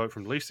foreshadowing quote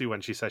from Lucy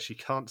when she says she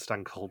can't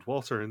stand cold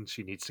water and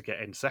she needs to get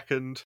in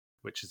second,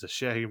 which is a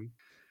shame.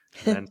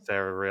 And then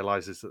Sarah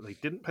realises that they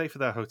didn't pay for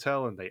their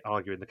hotel and they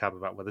argue in the cab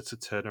about whether to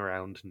turn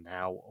around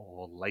now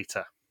or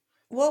later.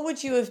 What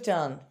would you have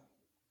done?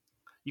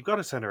 You've got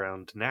to turn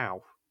around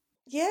now.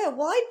 Yeah,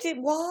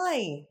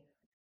 why?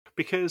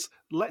 Because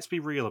let's be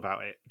real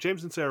about it.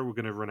 James and Sarah were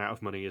going to run out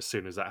of money as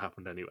soon as that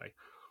happened anyway.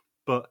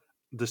 But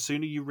the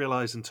sooner you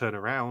realise and turn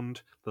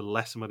around, the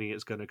less money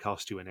it's going to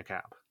cost you in a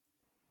cab.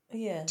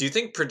 Yeah. Do you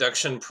think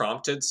production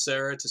prompted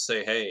Sarah to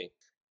say, hey,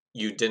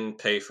 you didn't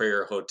pay for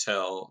your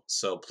hotel,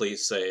 so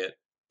please say it.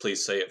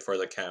 Please say it for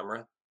the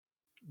camera?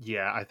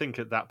 Yeah, I think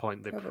at that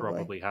point they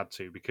probably had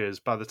to, because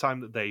by the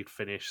time that they'd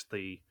finished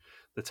the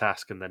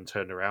task and then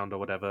turned around or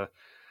whatever,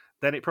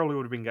 then it probably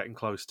would have been getting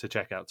close to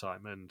checkout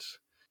time, and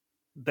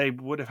they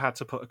would have had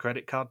to put a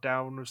credit card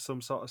down as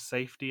some sort of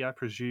safety, I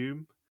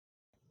presume.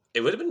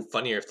 It would have been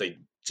funnier if they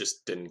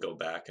just didn't go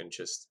back and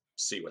just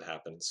see what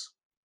happens.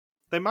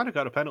 They might have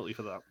got a penalty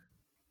for that.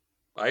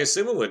 I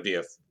assume it would be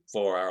a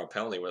 4-hour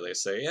penalty where they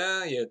say,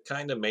 yeah, you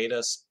kind of made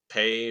us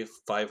pay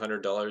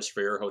 $500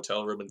 for your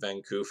hotel room in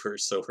Vancouver,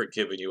 so we're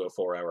giving you a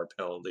 4-hour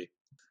penalty.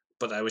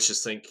 But I was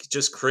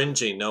just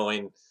cringing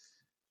knowing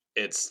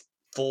it's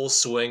full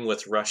swing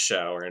with rush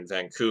hour in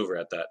Vancouver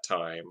at that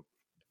time.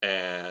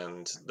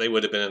 And they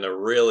would have been in a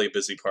really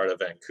busy part of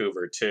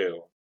Vancouver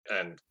too.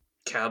 And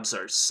cabs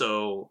are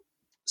so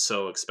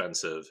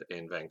expensive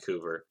in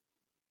Vancouver.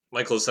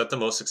 Michael, is that the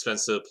most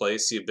expensive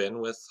place you've been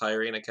with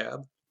hiring a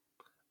cab?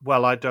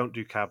 Well, I don't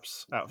do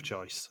cabs out of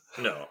choice.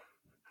 No.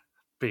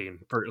 Being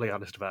brutally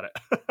honest about it.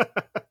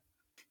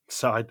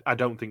 So I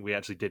don't think we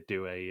actually did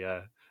do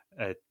a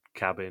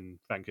cab in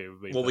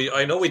Vancouver. Well,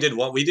 I know we did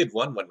one. We did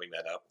one when we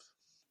met up.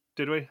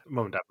 Did we?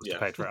 Mum and Dad must Yeah.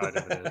 have paid for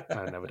it.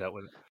 I never dealt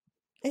with it.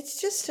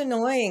 It's just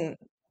annoying.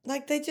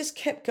 Like, they just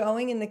kept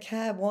going in the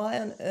cab. Why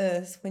on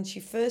earth, when she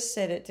first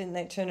said it, didn't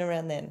they turn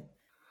around then?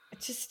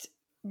 It's just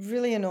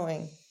really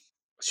annoying.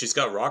 She's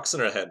got rocks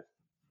in her head.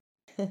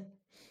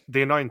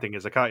 The annoying thing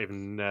is I can't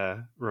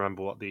even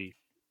remember what the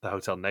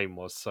hotel name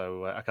was,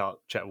 so I can't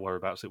check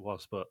whereabouts it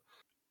was, but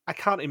I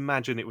can't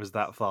imagine it was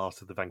that far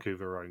to the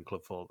Vancouver Rowing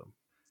Club for them.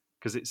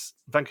 Because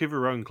Vancouver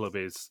Rowing Club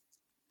is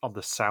on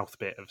the south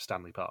bit of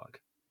Stanley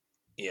Park.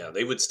 Yeah,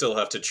 they would still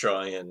have to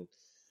try and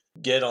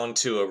get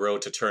onto a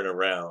road to turn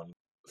around,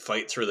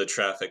 fight through the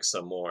traffic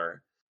some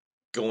more,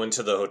 go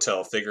into the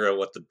hotel, figure out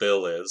what the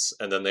bill is,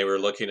 and then they were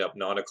looking up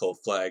nautical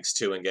flags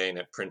too and getting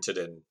it printed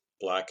in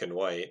black and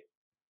white.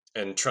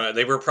 And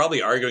they were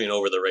probably arguing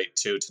over the rate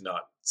too to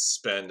not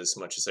spend as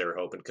much as they were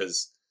hoping,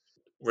 because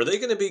were they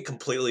going to be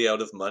completely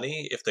out of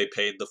money if they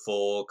paid the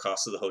full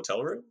cost of the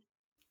hotel room?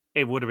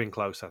 It would have been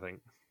close, I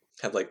think.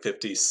 Had like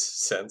 50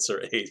 cents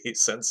or 80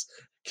 cents.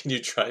 Can you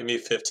drive me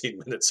 15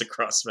 minutes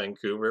across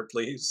Vancouver,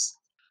 please?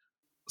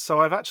 So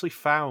I've actually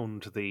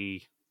found the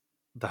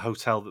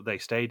hotel that they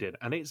stayed in,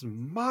 and it's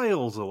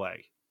miles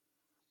away.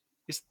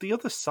 It's the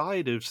other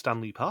side of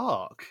Stanley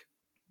Park.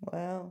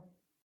 Wow.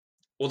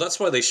 Well,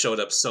 that's why they showed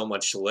up so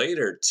much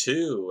later,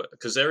 too,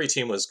 because every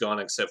team was gone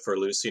except for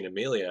Lucy and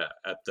Amelia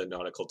at the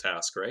nautical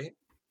task, right?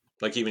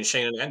 Like, even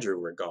Shane and Andrew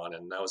were gone,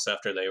 and that was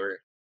after they were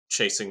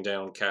chasing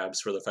down cabs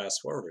for the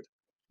fast forward.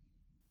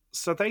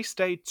 So they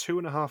stayed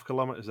 2.5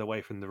 kilometers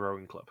away from the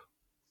rowing club.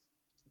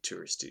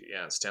 Touristy,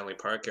 yeah, Stanley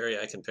Park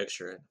area, I can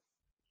picture it.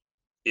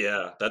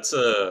 Yeah, that's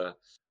a...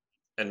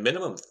 And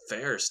minimum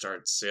fare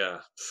starts, yeah.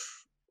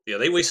 Yeah,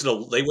 they wasted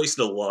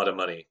a lot of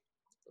money.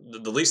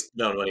 The least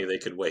amount of money they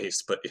could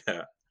waste, but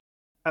yeah.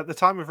 At the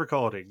time of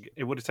recording,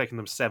 it would have taken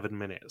them 7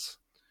 minutes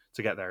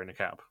to get there in a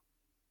cab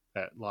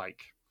at like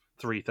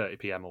 3:30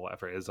 p.m. or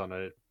whatever it is on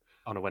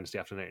a Wednesday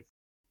afternoon.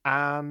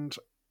 And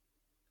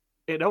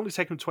it only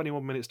taken them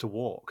 21 minutes to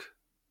walk.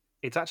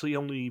 It's actually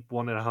only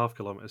 1.5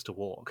 kilometers to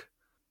walk.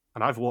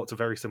 And I've walked a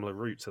very similar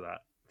route to that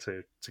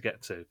to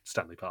get to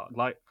Stanley Park.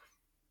 Like,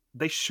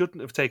 they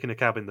shouldn't have taken a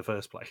cab in the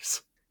first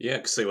place. Yeah,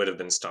 because they would have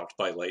been stopped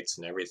by lights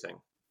and everything.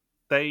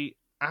 They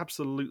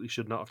absolutely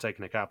should not have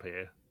taken a cab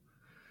here.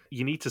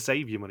 You need to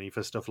save your money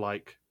for stuff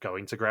like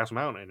going to Grouse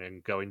Mountain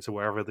and going to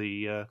wherever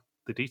the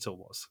detour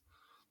was.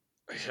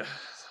 Yeah,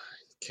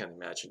 I can't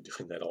imagine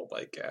doing that all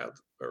by cab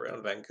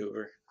around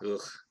Vancouver. Ugh.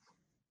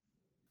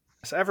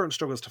 So everyone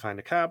struggles to find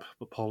a cab,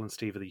 but Paul and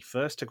Steve are the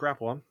first to grab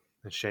one,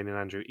 and Shane and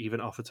Andrew even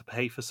offer to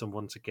pay for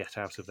someone to get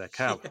out of their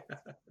cab.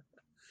 Yeah.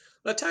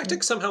 The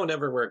tactic somehow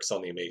never works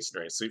on the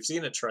Amazing Race. We've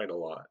seen it tried a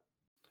lot.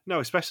 No,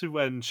 especially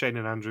when Shane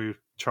and Andrew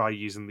try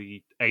using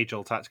the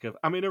age-old tactic of,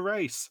 I'm in a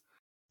race.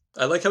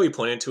 I like how he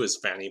pointed to his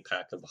fanny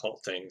pack of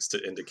all things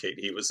to indicate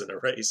he was in a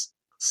race.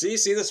 See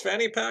this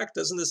fanny pack?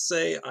 Doesn't this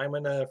say, I'm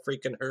in a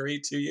freaking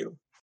hurry to you?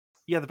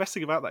 Yeah, the best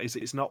thing about that is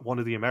it's not one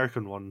of the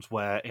American ones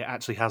where it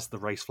actually has the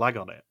race flag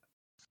on it.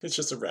 It's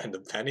just a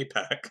random fanny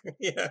pack.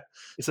 Yeah.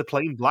 It's a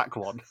plain black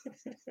one.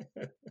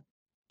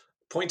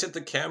 Point at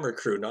the camera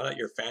crew, not at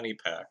your fanny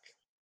pack.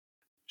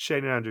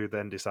 Shane and Andrew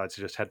then decide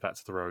to just head back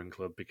to the rowing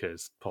club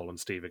because Paul and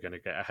Steve are going to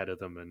get ahead of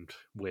them and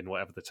win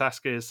whatever the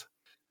task is.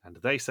 And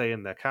they say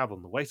in their cab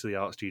on the way to the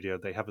art studio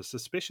they have a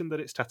suspicion that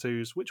it's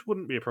tattoos, which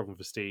wouldn't be a problem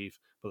for Steve,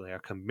 but they are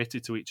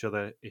committed to each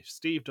other. If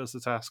Steve does the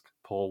task,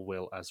 Paul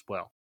will as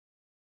well.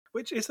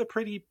 Which is a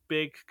pretty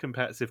big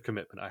competitive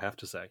commitment, I have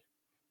to say.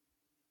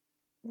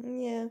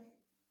 Yeah.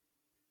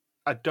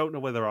 I don't know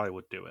whether I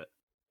would do it.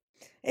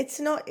 It's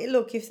not,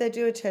 look, if they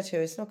do a tattoo,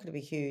 it's not going to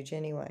be huge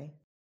anyway.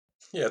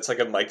 Yeah, it's like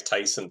a Mike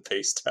Tyson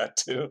face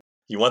tattoo.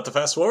 You want the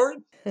fast forward?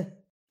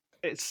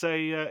 It's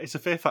a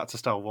Fear Factor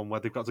style one where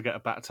they've got to get a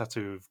back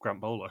tattoo of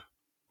Grant Bowler.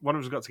 One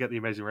of them's got to get the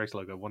Amazing Race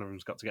logo. One of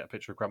them's got to get a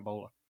picture of Grant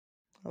Bowler.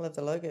 I love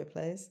the logo,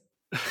 please.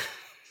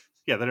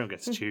 Yeah, they don't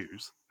get to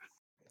choose.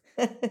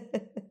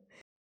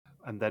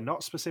 And they're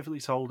not specifically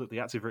told at the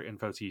active route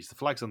info to use the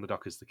flags on the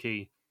dock as the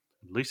key.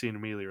 Lucy and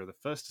Amelia are the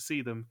first to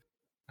see them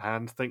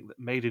and think that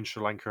made in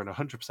Sri Lanka and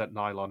 100%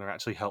 nylon are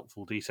actually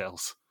helpful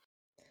details.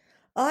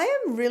 I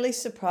am really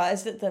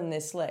surprised at them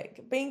this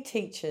leg. Being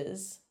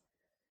teachers,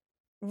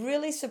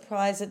 really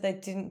surprised that they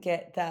didn't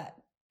get that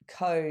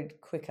code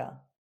quicker.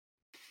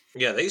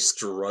 Yeah, they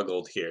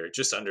struggled here,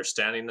 just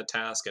understanding the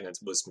task, and it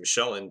was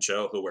Michelle and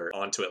Joe who were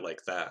onto it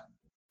like that.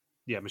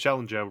 Yeah, Michelle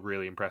and Joe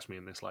really impressed me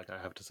in this leg, I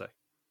have to say.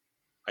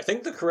 I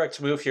think the correct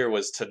move here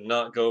was to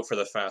not go for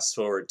the fast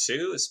forward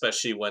too,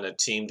 especially when a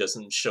team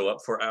doesn't show up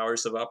for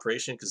hours of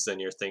operation, because then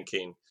you're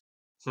thinking,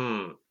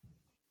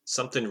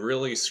 something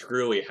really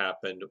screwy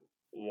happened.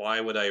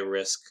 Why would I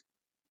risk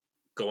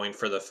going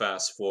for the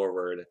fast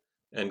forward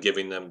and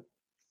giving them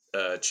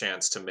a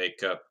chance to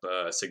make up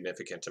a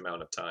significant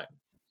amount of time?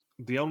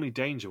 The only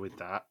danger with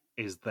that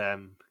is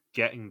them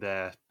getting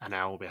there an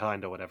hour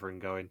behind or whatever and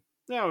going,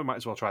 yeah, we might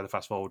as well try the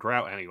fast forward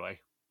route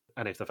anyway.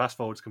 And if the fast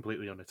forward's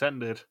completely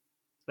unattended,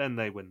 then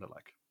they win the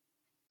leg.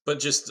 But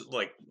just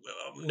like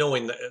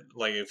knowing that,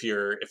 like if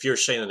you're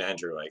Shane and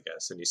Andrew, I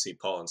guess, and you see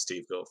Paul and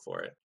Steve go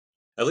for it,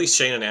 at least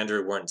Shane and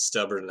Andrew weren't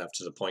stubborn enough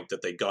to the point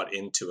that they got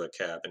into a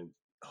cab and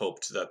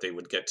hoped that they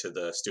would get to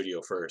the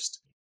studio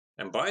first.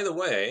 And by the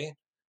way,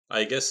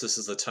 I guess this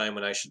is the time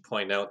when I should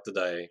point out that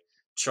I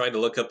tried to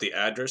look up the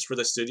address for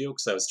the studio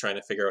because I was trying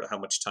to figure out how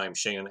much time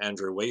Shane and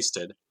Andrew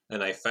wasted,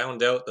 and I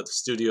found out that the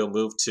studio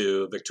moved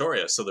to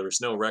Victoria, so there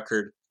was no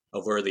record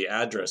of where the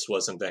address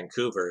was in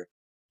Vancouver.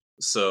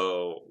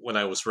 So when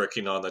I was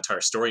working on the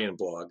Tarstorian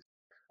blog,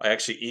 I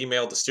actually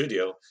emailed the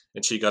studio,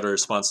 and she got a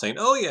response saying,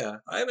 oh yeah,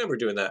 I remember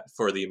doing that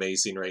for the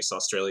Amazing Race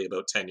Australia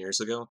about 10 years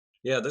ago.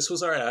 Yeah, this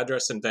was our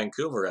address in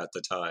Vancouver at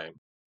the time.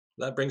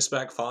 That brings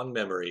back fond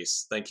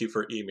memories. Thank you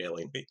for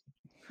emailing me.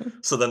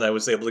 So then I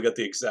was able to get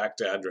the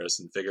exact address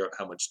and figure out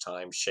how much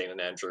time Shane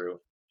and Andrew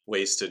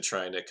wasted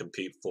trying to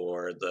compete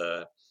for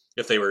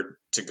if they were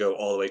to go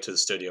all the way to the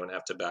studio and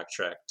have to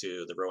backtrack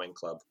to the rowing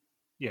club.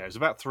 Yeah, it was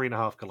about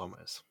 3.5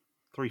 kilometres.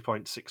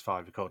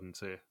 3.65 according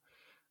to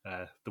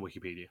the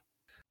Wikipedia.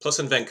 Plus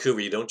in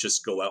Vancouver, you don't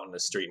just go out in the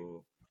street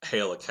and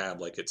hail a cab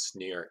like it's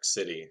New York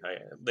City.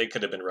 They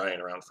could have been riding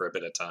around for a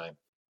bit of time.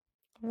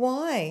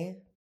 Why?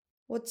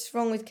 What's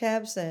wrong with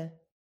cabs there?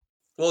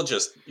 Well,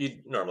 you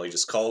normally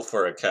just call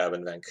for a cab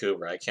in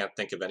Vancouver. I can't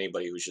think of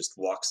anybody who just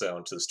walks out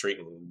into the street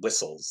and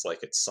whistles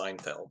like it's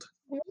Seinfeld.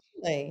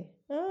 Really?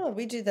 Oh,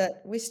 we do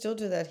that. We still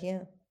do that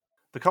here.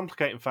 The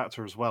complicating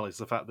factor as well is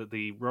the fact that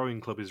the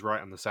rowing club is right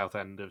on the south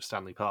end of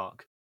Stanley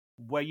Park,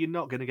 where you're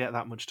not going to get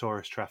that much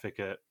tourist traffic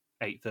at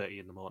 8:30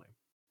 in the morning.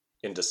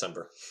 In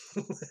December.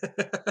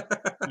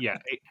 Yeah,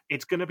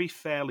 it's going to be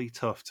fairly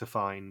tough to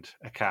find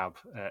a cab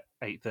at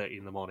 8:30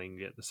 in the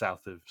morning at the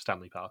south of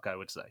Stanley Park, I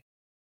would say.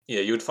 Yeah,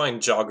 you would find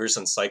joggers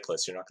and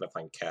cyclists. You're not going to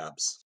find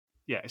cabs.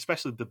 Yeah,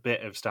 especially the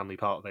bit of Stanley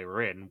Park they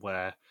were in,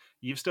 where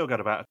you've still got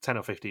about a 10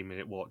 or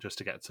 15-minute walk just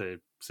to get to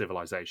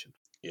civilization.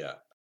 Yeah.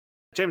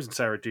 James and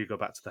Sarah do go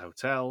back to the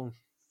hotel,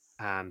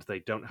 and they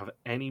don't have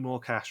any more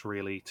cash,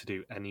 really, to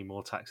do any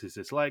more taxis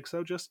this leg,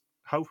 so just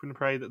hope and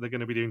pray that they're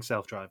going to be doing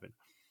self-driving.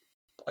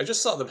 I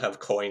just saw them have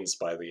coins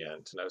by the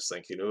end, and I was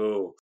thinking,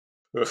 oh,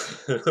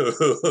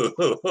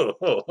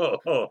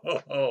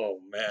 oh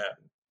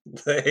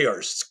man, they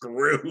are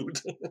screwed.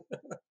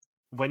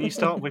 When you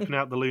start whipping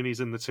out the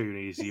loonies and the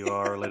toonies, you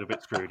are a little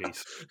bit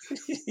screwdies.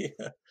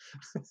 Yeah.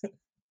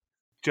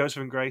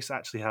 Joseph and Grace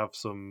actually have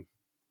some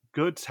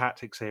good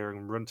tactics here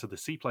and run to the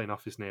seaplane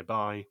office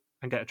nearby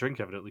and get a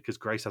drink, evidently, because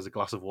Grace has a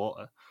glass of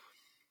water.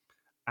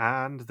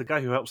 And the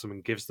guy who helps them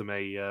and gives them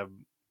a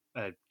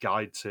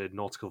guide to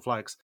nautical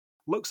flags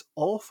looks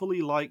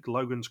awfully like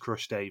Logan's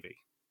crush Davy.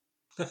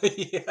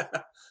 Yeah,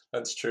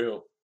 that's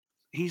true.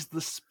 He's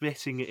the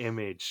spitting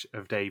image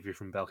of Davy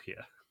from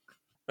Belkia.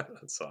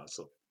 That's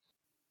awesome.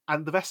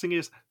 And the best thing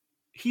is,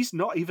 he's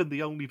not even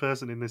the only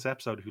person in this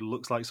episode who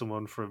looks like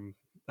someone from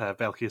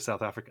Belkia,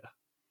 South Africa.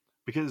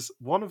 Because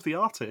one of the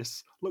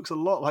artists looks a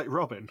lot like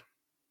Robin.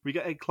 We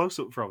get a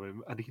close-up from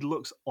him, and he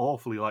looks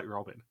awfully like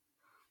Robin.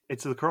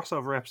 It's the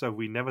crossover episode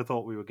we never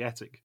thought we were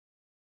getting.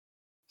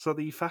 So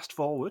the fast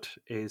forward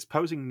is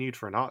posing nude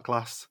for an art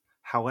class.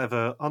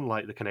 However,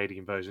 unlike the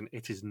Canadian version,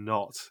 it is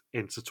not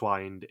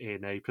intertwined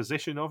in a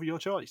position of your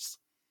choice.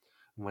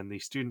 When the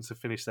students have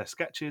finished their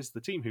sketches,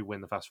 the team who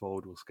win the fast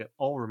forward will skip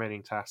all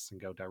remaining tasks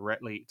and go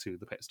directly to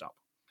the pit stop.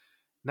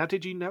 Now,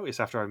 did you notice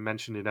after I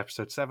mentioned in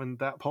episode 7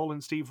 that Paul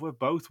and Steve were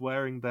both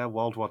wearing their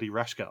Wild Waddy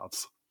rash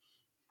guards?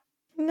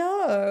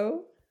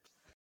 No.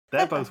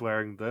 They're both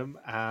wearing them,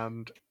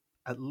 and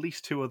at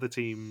least 2 other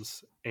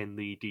teams in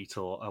the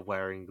detour are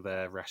wearing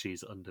their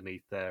rashies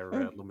underneath their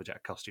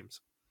lumberjack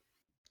costumes.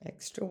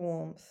 Extra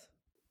warmth.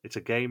 It's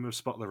a game of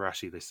Spot the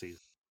Rashie this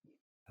season.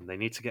 And they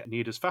need to get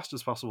nude as fast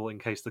as possible in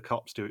case the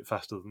cops do it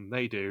faster than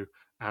they do,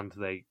 and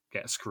they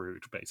get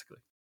screwed, basically.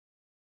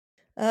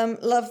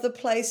 Love the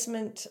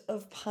placement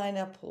of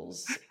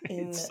pineapples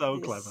in It's so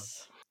this. clever.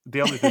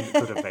 The only thing that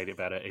could have made it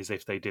better is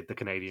if they did the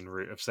Canadian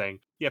route of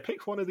saying, yeah,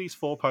 pick one of these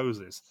 4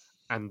 poses,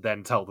 and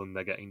then tell them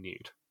they're getting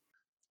nude.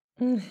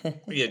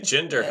 Yeah,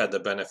 Jinder had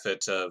the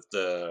benefit of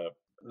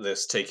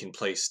this taking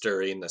place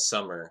during the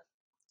summer.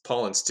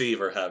 Paul and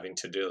Steve are having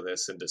to do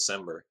this in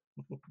December.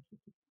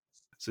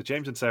 So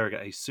James and Sarah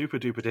get a super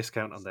duper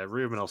discount on their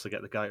room and also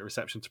get the guy at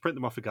reception to print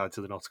them off a guide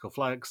to the nautical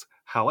flags.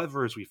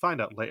 However, as we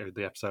find out later in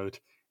the episode,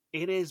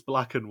 it is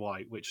black and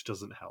white, which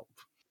doesn't help.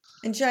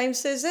 And James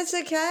says, that's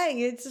okay,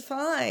 it's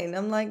fine.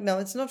 I'm like, no,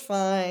 it's not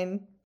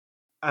fine.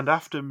 And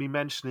after me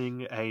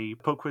mentioning a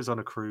pub quiz on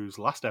a cruise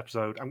last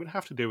episode, I'm going to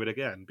have to do it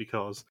again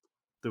because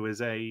there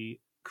was a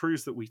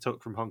cruise that we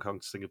took from Hong Kong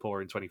to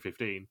Singapore in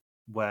 2015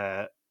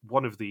 where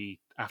one of the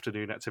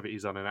afternoon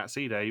activities on an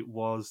at-sea day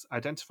was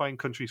identifying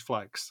countries'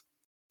 flags.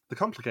 The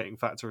complicating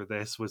factor of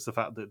this was the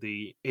fact that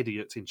the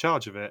idiot in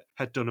charge of it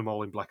had done them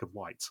all in black and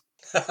white.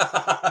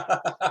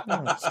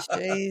 Oh,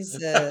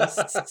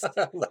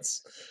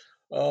 Jesus.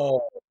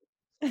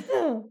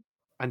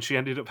 And she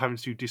ended up having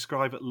to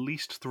describe at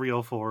least 3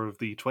 or 4 of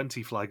the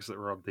 20 flags that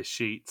were on this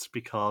sheet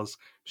because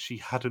she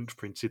hadn't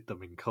printed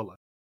them in colour.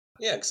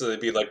 Yeah, because it'd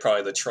be like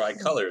probably the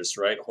tricolors,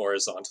 right?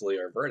 Horizontally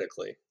or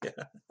vertically. Yeah.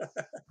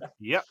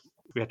 Yep.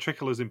 We had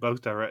tricolours in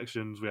both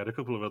directions. We had a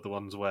couple of other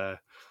ones where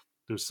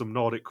there was some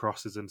Nordic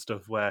crosses and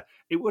stuff where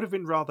it would have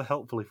been rather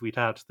helpful if we'd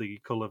had the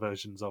colour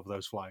versions of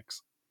those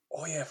flags.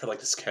 Oh yeah, for like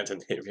the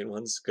Scandinavian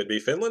ones. Could be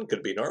Finland,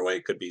 could be Norway,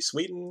 could be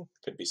Sweden,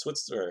 could be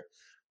Switzerland, or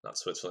not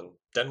Switzerland,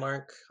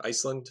 Denmark,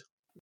 Iceland.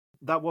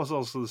 That was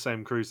also the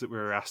same cruise that we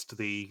were asked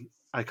the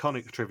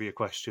iconic trivia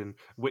question,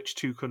 which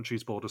 2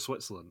 countries border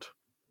Switzerland?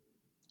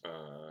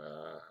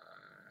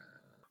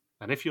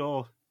 And if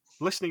you're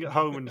listening at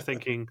home and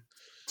thinking,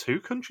 2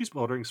 countries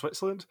bordering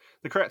Switzerland?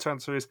 The correct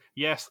answer is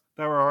yes,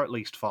 there are at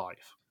least 5.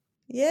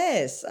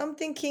 Yes, I'm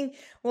thinking,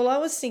 well, I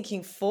was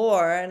thinking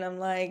 4, and I'm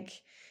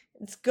like,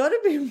 it's got to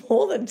be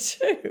more than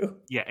 2.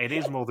 Yeah, it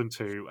is more than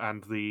 2,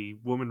 and the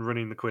woman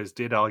running the quiz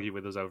did argue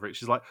with us over it.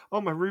 She's like, oh,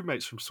 my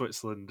roommate's from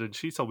Switzerland, and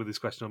she told me this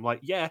question. I'm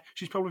like, yeah,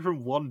 she's probably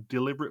from one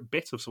deliberate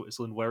bit of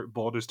Switzerland where it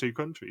borders 2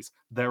 countries.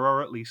 There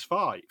are at least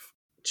 5.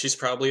 She's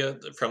probably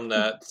from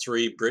that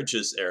 3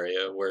 bridges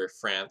area where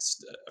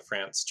France,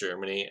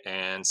 Germany,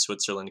 and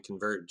Switzerland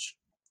converge.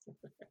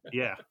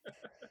 Yeah,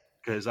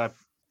 because I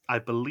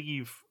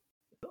believe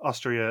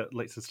Austria,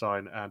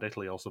 Liechtenstein, and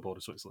Italy also border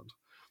Switzerland.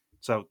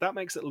 So that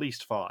makes at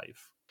least 5.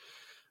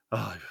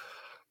 Oh.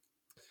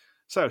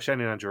 So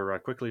Shane and Andrew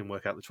arrive quickly and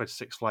work out the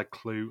 26 flag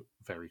clue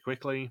very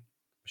quickly.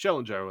 Michelle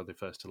and Joe are the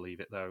first to leave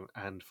it, though,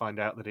 and find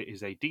out that it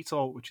is a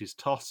detour, which is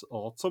toss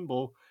or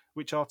tumble,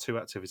 which are two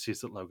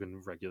activities that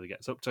Logan regularly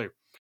gets up to.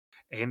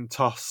 In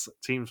toss,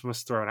 teams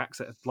must throw an axe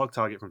at a log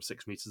target from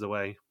 6 metres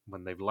away.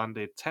 When they've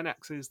landed 10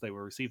 axes, they will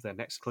receive their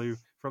next clue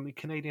from the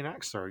Canadian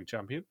axe throwing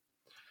champion.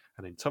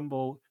 And in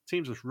tumble,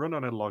 teams must run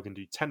on a log and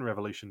do 10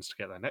 revolutions to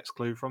get their next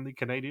clue from the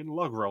Canadian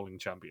log rolling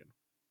champion.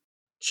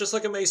 Just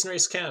like Amazing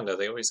Race Canada,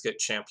 they always get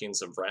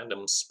champions of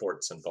random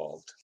sports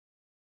involved.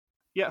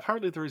 Yeah,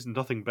 apparently there is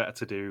nothing better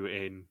to do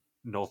in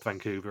North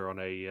Vancouver on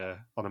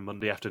a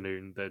Monday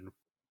afternoon than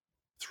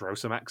throw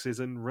some axes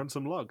and run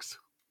some logs.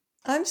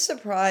 I'm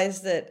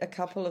surprised that a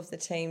couple of the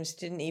teams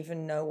didn't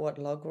even know what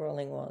log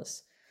rolling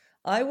was.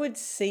 I would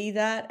see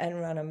that and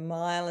run a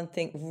mile and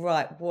think,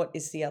 right, what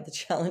is the other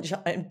challenge?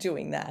 I'm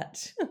doing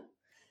that.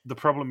 The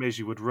problem is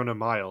you would run a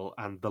mile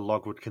and the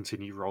log would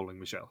continue rolling,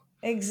 Michelle.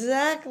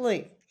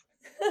 Exactly.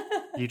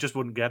 You just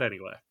wouldn't get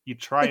anywhere. You'd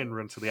try and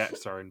run to the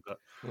axe throwing, but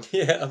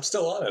Yeah, I'm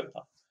still on it.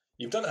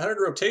 You've done 100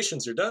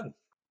 rotations, you're done.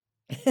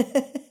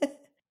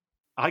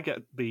 I get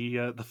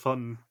the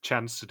fun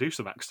chance to do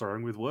some axe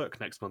throwing with work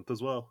next month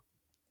as well.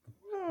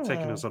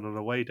 Taking us on an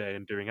away day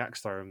and doing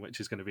axe throwing, which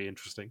is going to be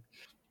interesting.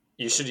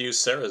 You should use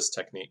Sarah's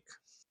technique.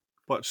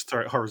 But just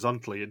throw it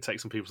horizontally and take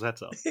some people's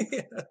heads off.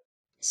 Yeah.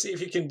 See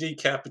if you can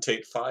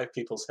decapitate 5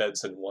 people's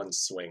heads in one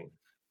swing.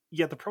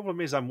 Yeah, the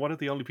problem is I'm one of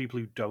the only people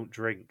who don't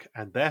drink,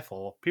 and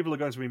therefore people are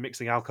going to be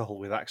mixing alcohol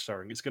with axe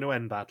throwing. It's going to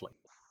end badly.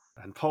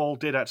 And Paul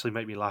did actually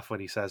make me laugh when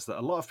he says that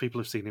a lot of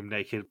people have seen him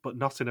naked, but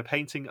not in a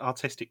painting,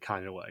 artistic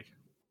kind of way.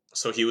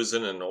 So he was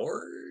in an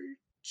orgy?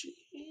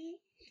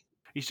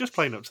 He's just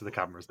playing up to the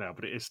cameras now,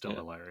 but it is still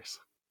hilarious.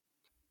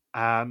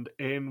 And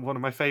in one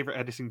of my favourite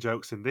editing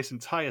jokes in this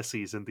entire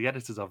season, the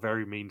editors are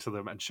very mean to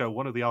them and show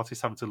one of the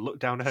artists having to look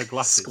down at her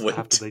glasses Squint.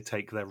 after they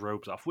take their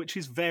robes off, which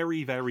is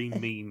very, very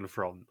mean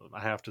from them,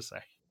 I have to say.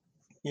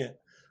 Yeah.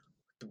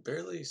 I can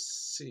barely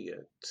see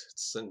it.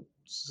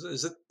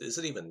 Is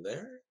it even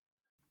there?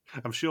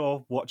 I'm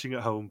sure, watching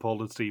at home,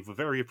 Paul and Steve were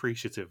very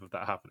appreciative of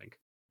that happening.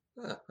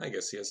 I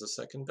guess he has a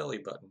second belly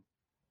button.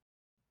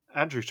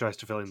 Andrew tries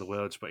to fill in the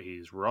words, but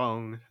he's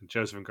wrong. And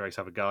Joseph and Grace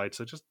have a guide,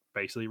 so just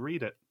basically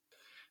read it.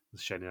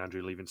 Shane and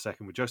Andrew leave in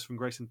second, with Joseph and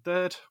Grace in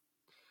third.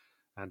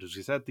 And as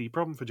we said, the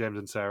problem for James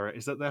and Sarah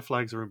is that their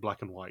flags are in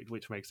black and white,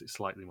 which makes it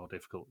slightly more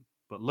difficult.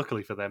 But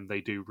luckily for them,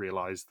 they do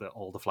realise that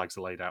all the flags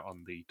are laid out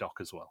on the dock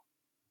as well.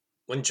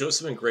 When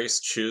Joseph and Grace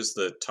choose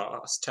the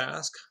toss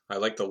task, I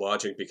like the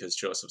logic because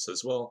Joseph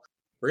says, well,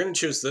 we're going to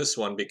choose this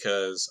one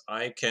because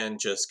I can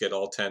just get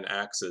all 10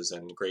 axes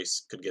and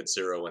Grace could get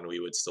 0 and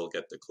we would still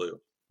get the clue.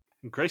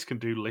 And Grace can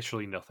do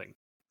literally nothing.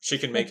 She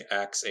can make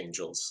axe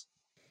angels.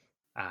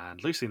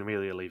 And Lucy and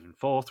Amelia leave in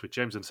fourth, with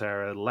James and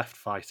Sarah left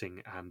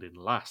fighting and in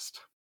last.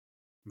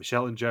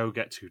 Michelle and Joe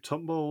get to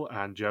tumble,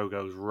 and Joe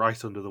goes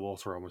right under the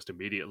water almost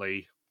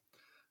immediately.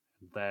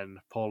 Then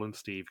Paul and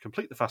Steve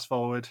complete the fast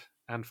forward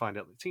and find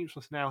out that teams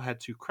must now head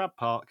to Crab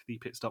Park, the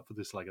pit stop for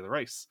this leg of the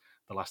race.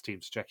 The last team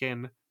to check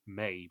in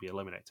may be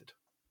eliminated.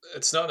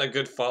 It's not a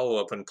good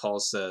follow-up when Paul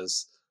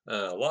says,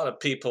 a lot of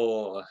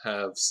people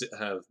have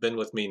been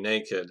with me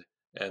naked,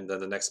 and then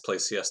the next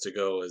place he has to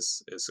go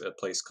is a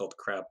place called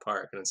Crab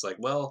Park. And it's like,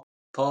 well,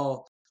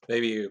 Paul,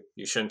 maybe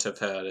you shouldn't have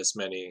had as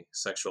many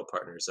sexual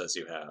partners as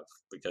you have,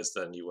 because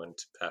then you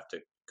wouldn't have to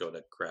go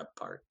to Crab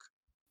Park.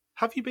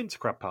 Have you been to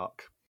Crab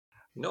Park?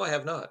 No, I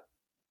have not.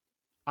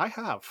 I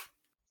have.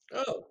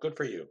 Oh, good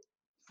for you.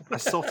 I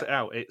sought it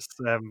out. It's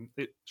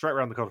right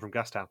around the corner from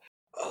Gastown.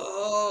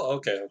 Oh,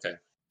 okay.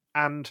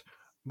 And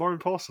more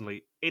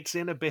importantly, it's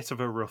in a bit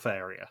of a rough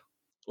area.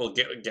 Well,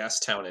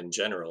 Gastown in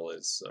general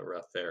is a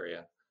rough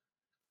area.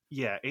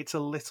 Yeah, it's a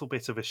little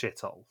bit of a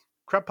shithole.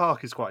 Crab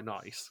Park is quite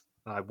nice.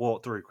 I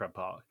walked through Crab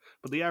Park,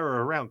 but the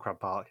area around Crab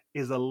Park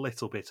is a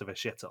little bit of a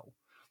shithole.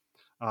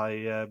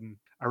 I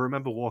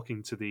remember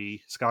walking to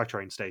the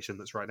SkyTrain station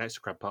that's right next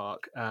to Crab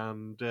Park,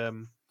 and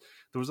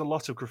there was a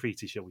lot of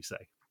graffiti, shall we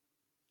say,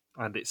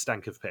 and it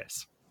stank of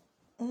piss.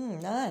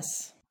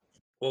 Nice.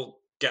 Well,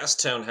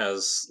 Gastown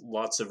has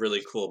lots of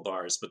really cool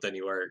bars, but then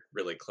you are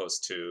really close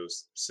to,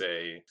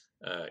 say,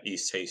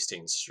 East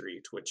Hastings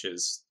Street, which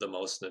is the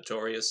most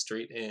notorious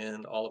street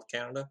in all of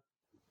Canada.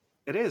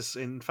 It is.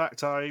 In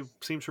fact, I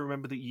seem to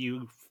remember that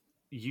you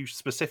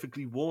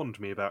specifically warned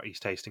me about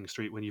East Hastings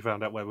Street when you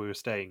found out where we were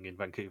staying in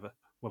Vancouver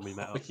when we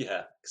met up.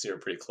 Yeah, because you were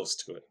pretty close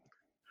to it.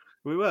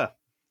 We were.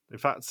 In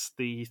fact,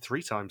 the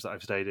 3 times that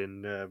I've stayed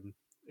in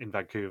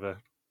Vancouver,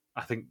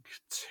 I think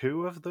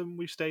 2 of them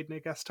we've stayed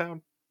near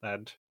Gastown.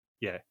 And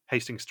yeah,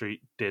 Hastings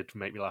Street did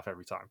make me laugh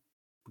every time.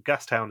 But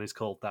Gastown is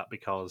called that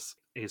because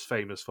it's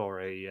famous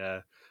for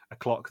a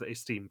clock that is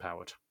steam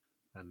powered,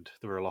 and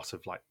there are a lot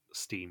of like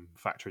steam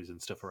factories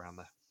and stuff around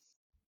there.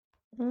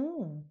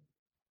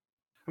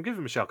 I'm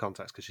giving Michelle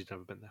context because she's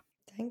never been there.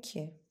 Thank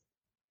you.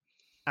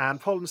 And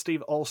Paul and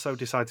Steve also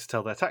decide to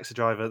tell their taxi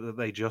driver that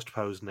they just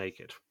posed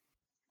naked.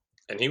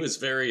 And he was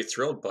very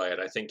thrilled by it.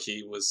 I think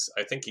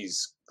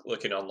he's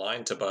looking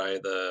online to buy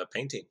the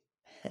painting.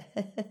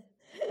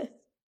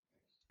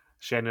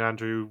 Shane and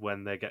Andrew,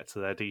 when they get to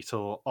their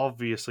detour,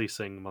 obviously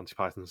sing Monty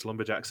Python's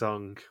Lumberjack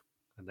song,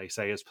 and they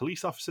say, as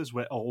police officers,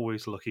 we're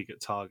always looking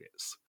at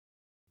targets.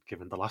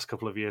 Given the last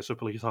couple of years for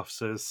police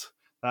officers,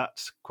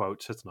 that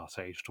quote has not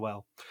aged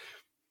well.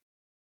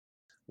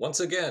 Once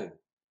again,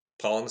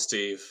 Paul and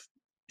Steve,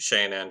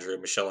 Shane, Andrew,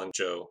 Michelle, and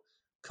Joe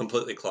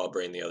completely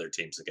clobbering the other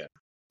teams again.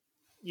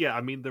 Yeah,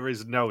 I mean, there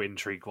is no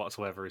intrigue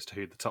whatsoever as to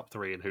who the top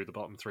three and who the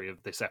bottom three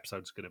of this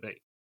episode is going to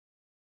be.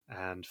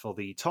 And for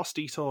the toss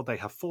detour, they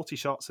have 40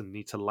 shots and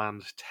need to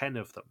land 10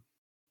 of them.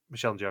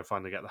 Michelle and Joe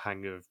finally get the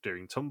hang of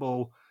doing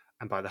tumble,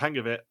 and by the hang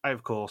of it, I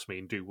of course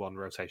mean do one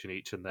rotation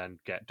each and then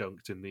get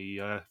dunked in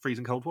the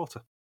freezing cold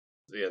water.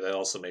 Yeah, that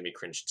also made me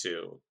cringe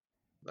too.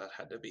 That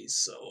had to be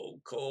so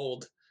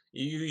cold.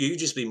 You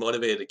just be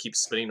motivated to keep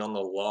spinning on the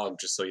log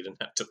just so you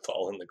didn't have to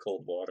fall in the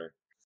cold water.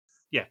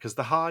 Yeah, because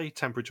the high,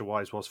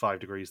 temperature-wise, was 5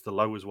 degrees, the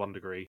low was 1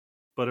 degree,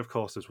 but of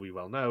course, as we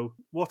well know,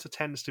 water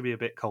tends to be a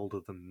bit colder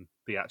than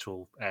the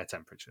actual air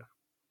temperature,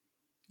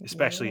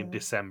 especially in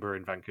December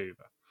in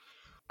Vancouver.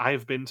 I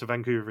have been to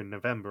Vancouver in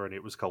November and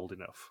it was cold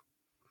enough.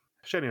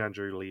 Shane and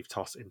Andrew leave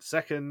toss in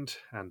second,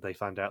 and they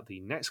find out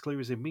the next clue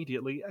is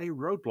immediately a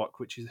roadblock,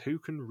 which is who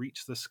can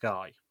reach the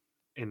sky.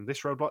 In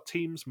this roadblock,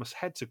 teams must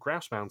head to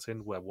Grouse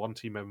Mountain, where one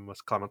team member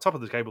must climb on top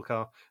of the cable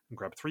car and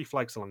grab 3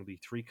 flags along the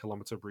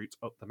 3-kilometre route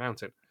up the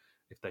mountain.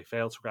 If they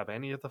fail to grab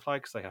any of the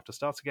flags, they have to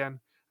start again,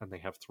 and they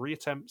have 3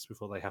 attempts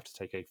before they have to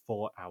take a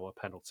 4-hour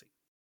penalty.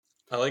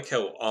 I like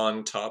how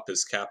on top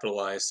is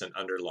capitalized and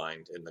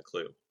underlined in the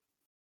clue.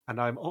 And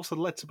I'm also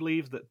led to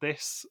believe that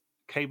this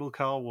cable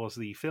car was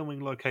the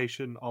filming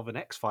location of an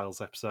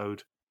X-Files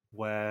episode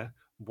where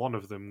one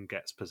of them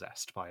gets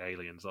possessed by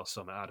aliens or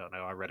something. I don't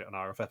know. I read it on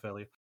RFF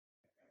earlier.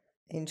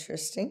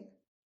 Interesting.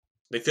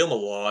 They film a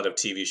lot of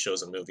TV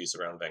shows and movies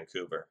around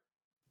Vancouver.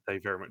 They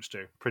very much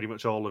do. Pretty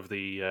much all of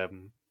the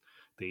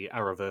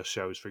Arrowverse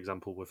shows, for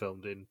example, were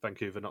filmed in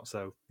Vancouver not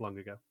so long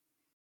ago.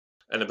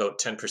 And about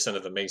 10%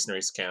 of the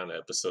Masonry's Canada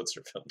episodes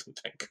are filmed in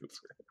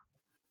Vancouver.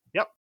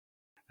 Yep.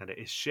 And it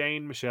is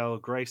Shane, Michelle,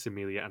 Grace,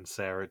 Amelia, and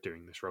Sarah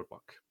doing this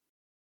roadblock.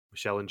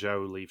 Michelle and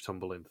Joe leave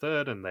tumble in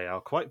third, and they are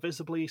quite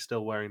visibly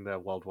still wearing their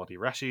Wild Waddy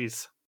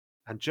rashies.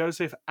 And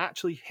Joseph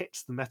actually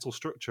hits the metal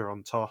structure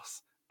on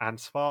toss, and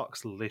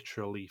sparks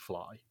literally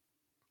fly.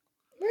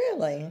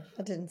 Really?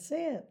 I didn't see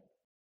it.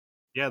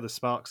 Yeah, the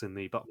sparks in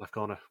the bottom left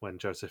corner when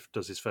Joseph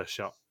does his first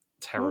shot.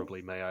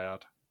 Terribly, may I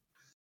add.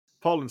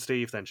 Paul and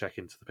Steve then check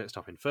into the pit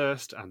stop in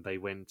first, and they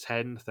win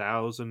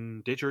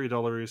 10,000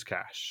 didgeridoo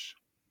cash.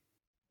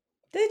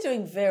 They're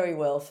doing very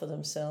well for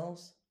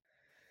themselves.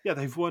 Yeah,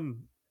 they've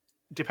won,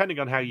 depending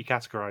on how you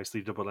categorise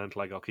the double length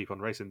leg or keep on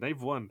racing,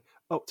 they've won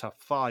up to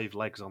 5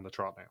 legs on the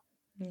trot now.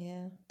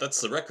 Yeah.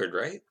 That's the record,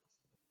 right?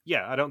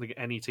 Yeah, I don't think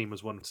any team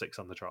has won 6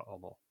 on the trot or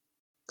more.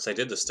 Because I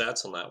did the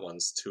stats on that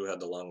once. Who had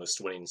the longest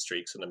winning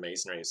streaks in the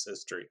Masonry's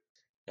history.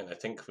 And I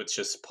think it's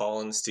just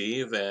Paul and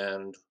Steve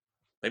and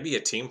maybe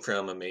a team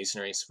from a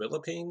Masonry's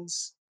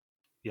Philippines.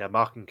 Yeah,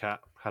 Mark and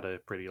Kat had a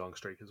pretty long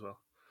streak as well.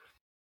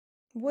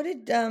 What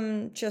did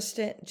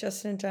Justin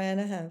and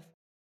Diana have?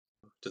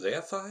 Do they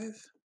have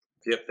 5?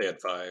 Yep, they had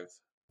 5.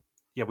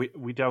 Yeah,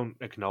 we don't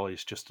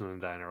acknowledge Justin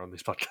and Diana on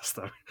this podcast,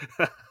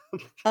 though.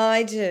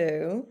 I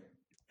do.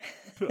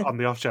 On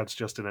the off chance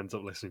Justin ends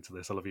up listening to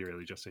this, I love you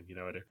really, Justin. You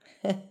know I do.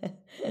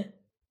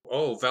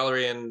 Oh,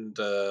 Valerie and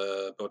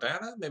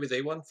Bodana? Maybe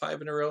they won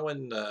 5 in a row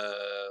in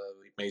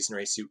Mason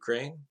Race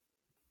Ukraine?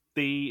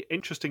 The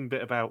interesting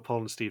bit about Paul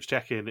and Steve's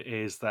check-in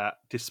is that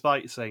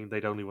despite saying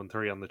they'd only won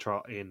 3 on the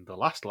trot in the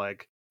last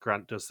leg,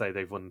 Grant does say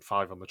they've won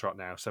 5 on the trot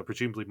now. So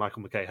presumably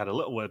Michael McKay had a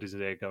little word in his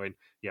ear going,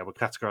 yeah, we're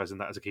categorising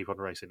that as a keep on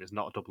racing. It's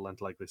not a double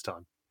length leg this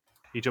time.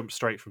 He jumps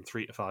straight from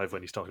 3 to 5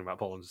 when he's talking about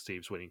Paul and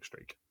Steve's winning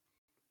streak.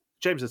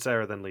 James and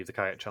Sarah then leave the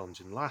kayak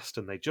challenge in last,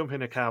 and they jump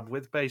in a cab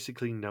with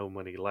basically no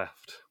money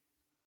left.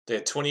 They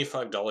had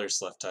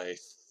 $25 left, I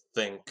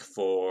think,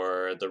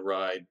 for the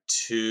ride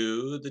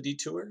to the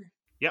detour.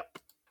 Yep.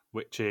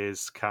 Which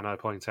is, can I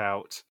point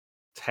out,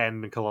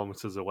 10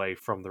 kilometres away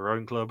from the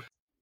rowing club.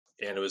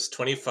 And it was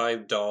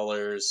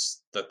 $25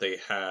 that they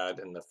had,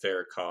 and the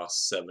fare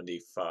cost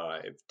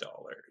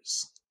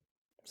 $75.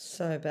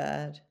 So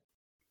bad.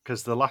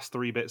 Because the last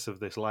 3 bits of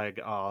this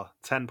leg are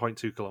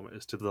 10.2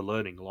 kilometres to the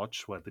Learning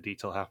Lodge, where the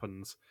detail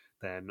happens,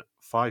 then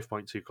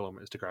 5.2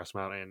 kilometres to Grouse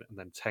Mountain, and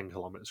then 10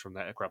 kilometres from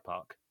there to Crab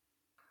Park.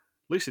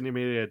 Lucy and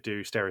Amelia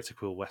do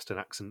stereotypical Western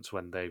accents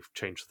when they've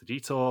changed the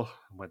detour,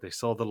 and when they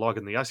saw the log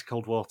in the icy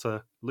cold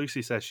water,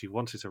 Lucy says she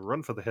wanted to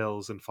run for the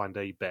hills and find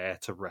a bear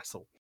to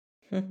wrestle.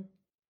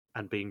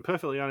 And being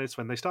perfectly honest,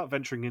 when they start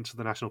venturing into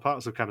the national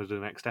parks of Canada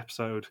next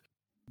episode,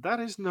 that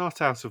is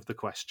not out of the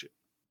question.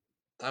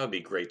 That would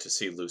be great to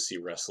see Lucy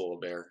wrestle a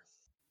bear.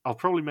 I'll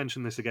probably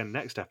mention this again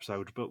next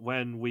episode, but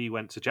when we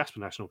went to Jasper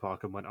National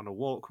Park and went on a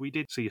walk, we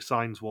did see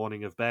signs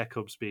warning of bear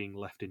cubs being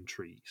left in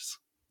trees.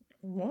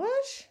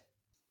 What?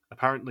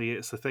 Apparently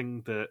it's the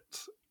thing that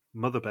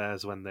mother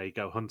bears, when they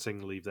go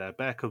hunting, leave their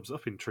bear cubs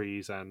up in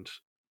trees, and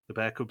the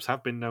bear cubs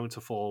have been known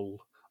to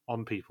fall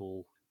on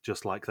people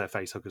just like their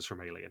facehuggers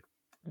from Alien.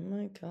 Oh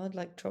my god,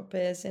 like drop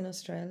bears in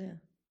Australia.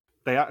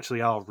 They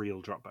actually are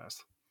real drop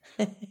bears.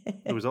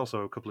 There was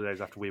also, a couple of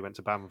days after we went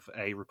to Banff,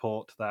 a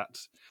report that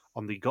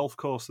on the golf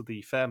course of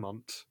the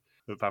Fairmont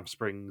at Banff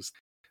Springs,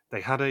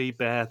 they had a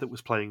bear that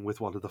was playing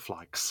with one of the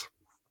flags.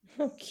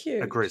 Oh,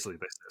 cute. A Grizzly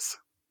Business.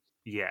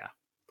 Yeah.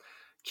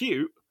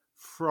 Cute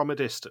from a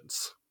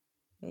distance.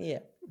 Yeah.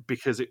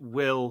 Because it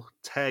will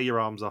tear your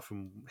arms off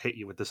and hit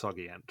you with the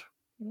soggy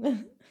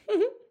end.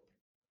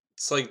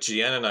 It's like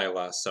Gian and I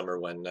last summer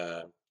when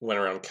went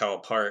around Cow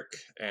Park,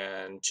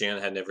 and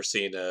Gian had never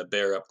seen a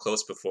bear up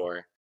close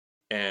before.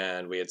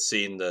 And we had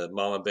seen the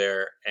mama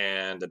bear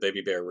and the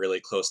baby bear really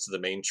close to the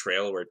main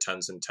trail where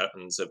tons and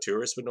tons of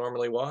tourists would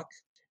normally walk.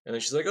 And then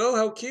she's like, "Oh,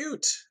 how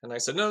cute." And I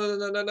said, "No,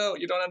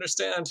 you don't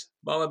understand.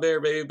 Mama bear,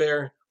 baby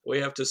bear, we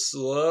have to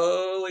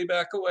slowly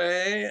back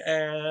away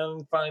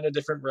and find a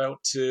different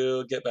route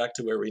to get back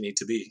to where we need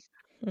to be."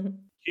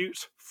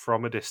 Cute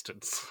from a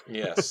distance.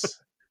 Yes.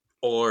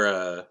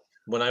 Or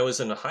when I was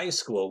in high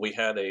school, we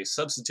had a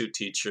substitute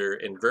teacher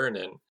in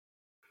Vernon,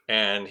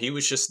 and he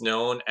was just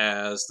known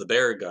as the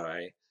bear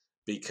guy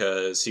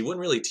because he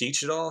wouldn't really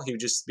teach at all. He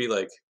would just be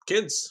like,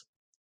 "Kids,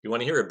 you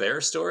want to hear a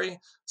bear story?"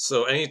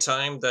 So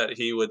anytime that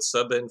he would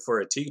sub in for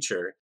a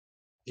teacher,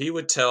 he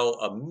would tell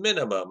a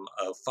minimum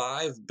of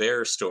 5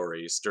 bear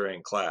stories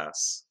during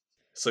class.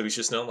 So he's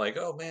just known like,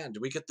 "Oh man, do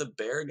we get the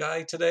bear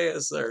guy today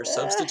as our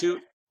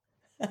substitute?"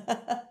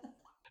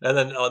 And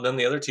then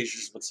the other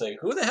teachers would say,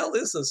 "Who the hell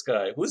is this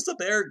guy? Who's the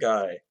bear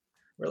guy?"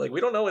 We're like,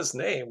 "We don't know his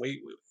name.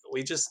 We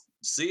just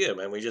see him,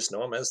 and we just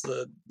know him as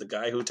the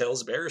guy who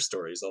tells bear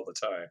stories all the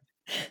time."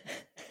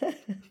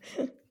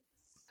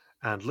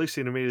 And Lucy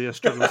and Amelia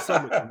struggle so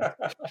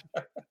much.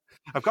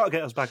 I've got to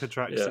get us back on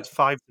track because it's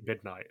 5 to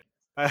midnight.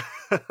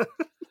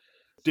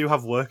 Do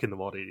have work in the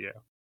morning, yeah.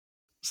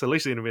 So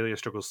Lucy and Amelia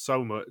struggle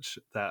so much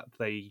that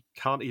they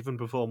can't even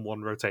perform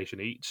one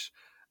rotation each.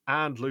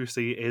 And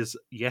Lucy is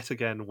yet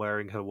again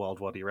wearing her Wild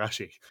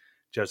Wadirashi.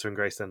 Joseph and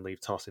Grace then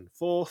leave Toss in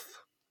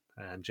 4th.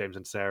 And James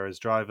and Sarah's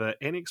driver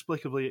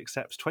inexplicably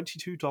accepts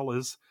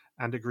 $22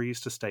 and agrees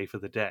to stay for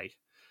the day.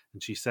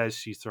 And she says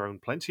she's thrown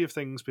plenty of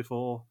things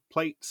before,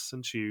 plates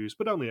and shoes,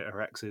 but only at her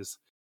ex's,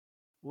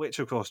 which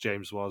of course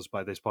James was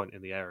by this point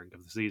in the airing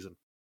of the season.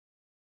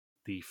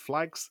 The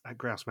flags at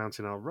Grouse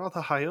Mountain are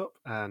rather high up,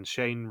 and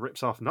Shane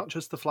rips off not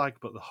just the flag,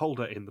 but the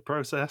holder in the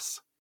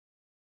process.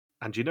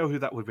 And you know who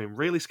that would have been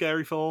really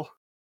scary for?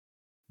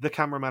 The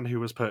cameraman who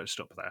was perched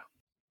up there.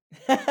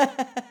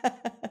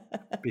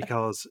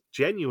 Because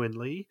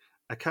genuinely,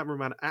 a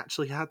cameraman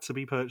actually had to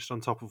be perched on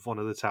top of one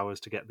of the towers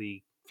to get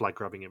the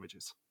flag-grabbing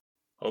images.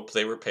 Hope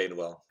they were paid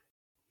well.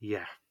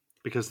 Yeah,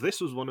 because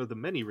this was one of the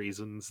many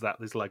reasons that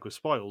this leg was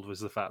spoiled, was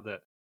the fact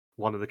that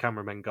one of the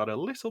cameramen got a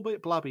little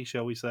bit blabby,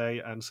 shall we say,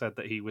 and said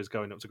that he was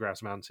going up to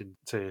Grouse Mountain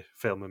to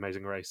film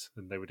Amazing Race,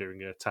 and they were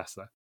doing a test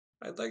there.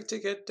 "I'd like to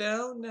get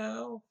down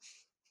now."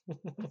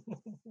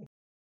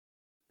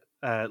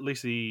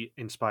 Lucy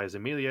inspires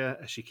Amelia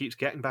as she keeps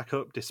getting back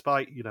up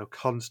despite,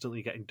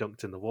 constantly getting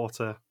dunked in the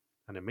water.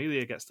 And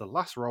Amelia gets the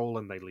last roll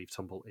and they leave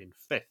Tumble in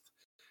 5th.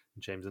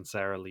 James and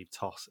Sarah leave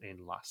Toss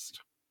in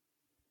last.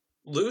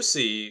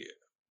 Lucy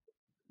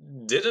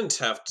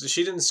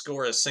she didn't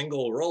score a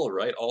single roll,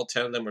 right? All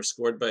 10 of them were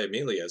scored by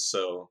Amelia,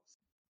 so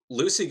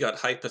Lucy got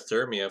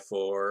hypothermia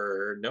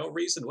for no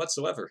reason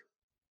whatsoever.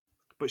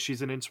 But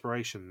she's an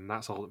inspiration, and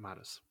that's all that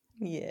matters.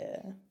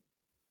 Yeah.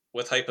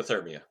 With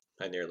hypothermia,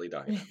 I nearly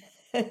died.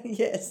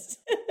 Yes.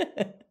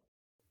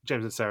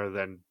 James and Sarah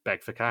then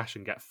beg for cash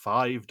and get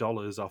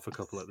 $5 off a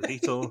couple at the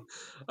detour.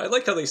 I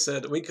like how they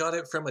said, "We got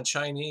it from a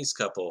Chinese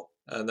couple."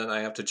 And then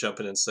I have to jump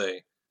in and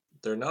say,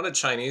 they're not a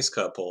Chinese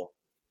couple.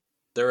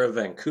 They're a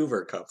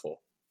Vancouver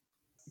couple.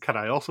 Can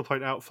I also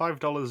point out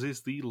 $5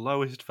 is the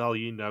lowest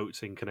value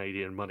note in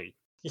Canadian money?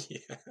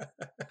 Yeah.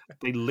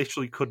 They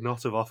literally could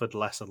not have offered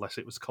less unless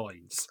it was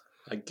coins.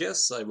 I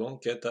guess I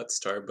won't get that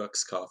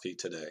Starbucks coffee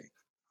today.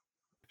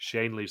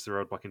 Shane leaves the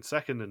roadblock in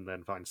 2nd and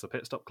then finds the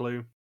pit stop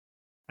clue.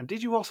 And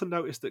did you also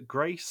notice that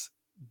Grace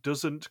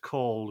doesn't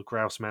call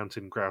Grouse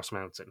Mountain Grouse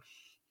Mountain?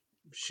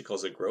 She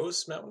calls it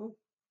Gross Mountain?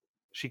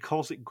 She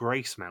calls it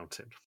Grace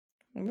Mountain.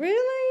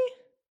 Really?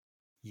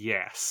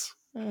 Yes.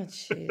 Oh,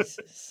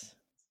 Jesus.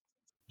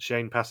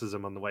 Shane passes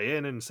him on the way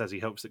in and says he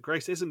hopes that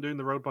Grace isn't doing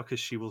the roadblock as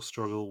she will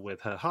struggle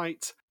with her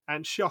height.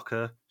 And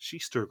shocker, she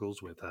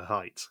struggles with her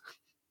height.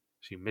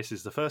 She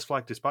misses the first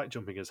flag despite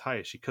jumping as high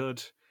as she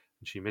could.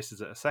 And she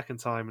misses it a second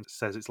time and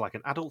says it's like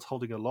an adult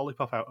holding a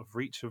lollipop out of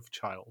reach of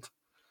child.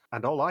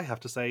 And all I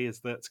have to say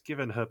is that,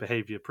 given her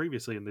behaviour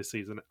previously in this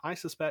season, I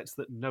suspect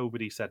that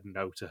nobody said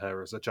no to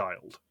her as a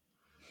child.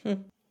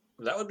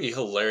 That would be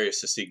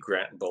hilarious to see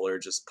Grant Buller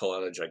just pull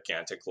out a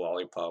gigantic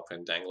lollipop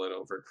and dangle it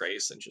over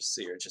Grace and just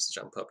see her just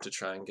jump up to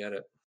try and get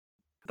it.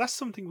 That's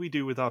something we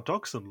do with our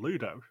dog son,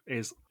 Ludo,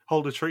 is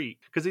hold a treat,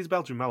 because he's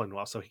Belgian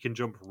Malinois, so he can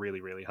jump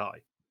really, really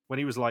high. When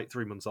he was like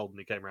 3 months old and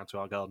he came around to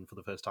our garden for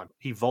the first time,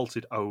 he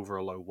vaulted over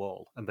a low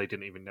wall, and they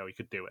didn't even know he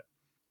could do it.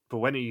 But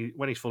when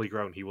he's fully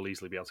grown, he will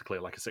easily be able to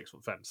clear like a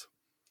 6-foot fence.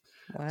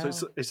 Wow.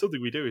 So it's something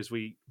we do is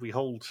we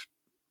hold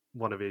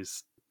one of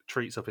his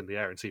treats up in the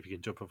air and see if he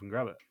can jump up and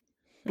grab it.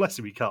 Bless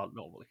him, he can't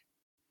normally.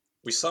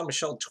 We saw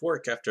Michelle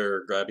twerk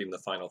after grabbing the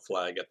final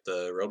flag at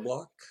the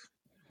roadblock.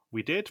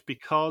 We did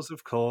because,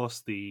 of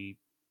course, the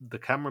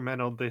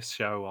cameramen on this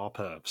show are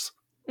pervs.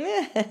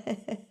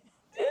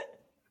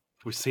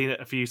 We've seen it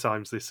a few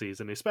times this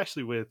season,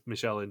 especially with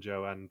Michelle and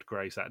Joe and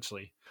Grace,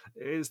 actually.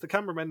 Is the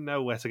cameramen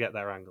know where to get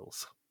their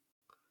angles.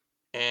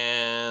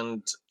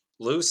 And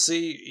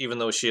Lucy, even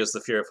though she has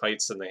the fear of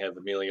heights and they have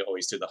Amelia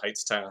always do the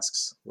heights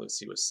tasks,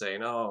 Lucy was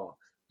saying, oh,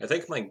 I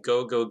think my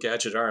go-go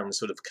gadget arms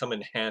would have come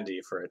in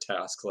handy for a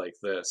task like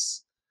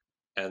this.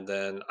 And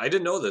then, I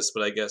didn't know this,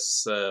 but I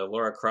guess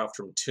Laura Croft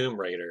from Tomb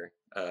Raider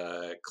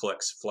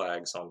collects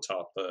flags on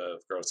top of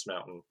Gross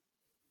Mountain.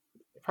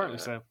 Apparently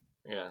so.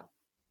 Yeah.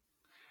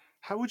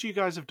 How would you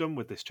guys have done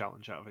with this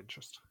challenge out of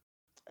interest?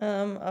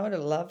 I would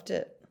have loved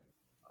it.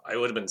 I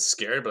would have been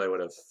scared, but I would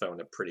have found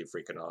it pretty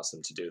freaking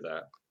awesome to do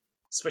that.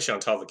 Especially on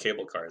top of the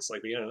cable cars,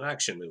 like being in an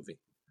action movie.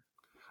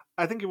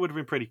 I think it would have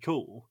been pretty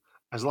cool,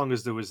 as long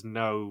as there was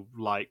no,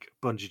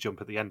 bungee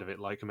jump at the end of it,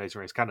 like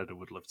Amazing Race Canada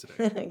would love to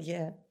do.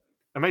 Yeah.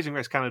 Amazing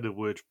Race Canada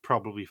would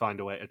probably find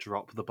a way to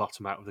drop the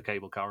bottom out of the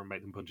cable car and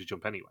make them bungee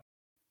jump anyway.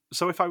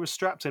 So if I was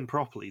strapped in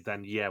properly,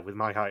 then yeah, with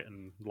my height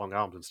and long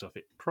arms and stuff,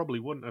 it probably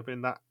wouldn't have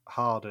been that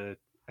hard a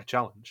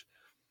challenge.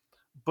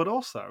 But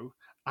also,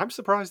 I'm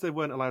surprised they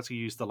weren't allowed to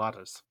use the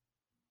ladders.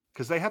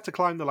 Because they had to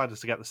climb the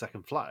ladders to get the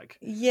second flag.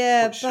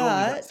 Yeah, but surely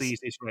that's the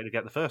easiest way to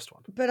get the first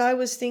one. But I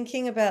was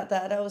thinking about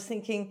that. I was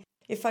thinking,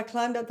 if I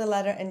climbed up the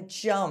ladder and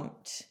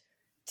jumped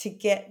to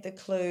get the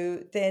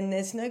clue, then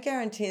there's no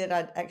guarantee that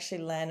I'd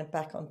actually land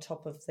back on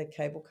top of the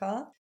cable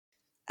car.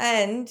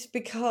 And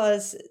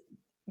because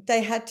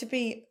they had to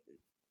be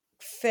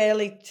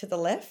fairly to the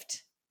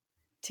left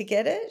to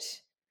get it,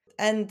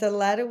 and the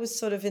ladder was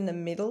sort of in the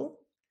middle.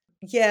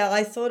 Yeah,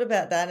 I thought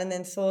about that and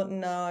then thought,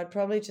 no, I'd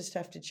probably just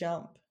have to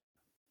jump.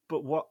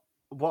 But what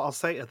I'll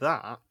say to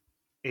that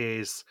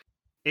is,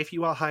 if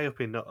you are high up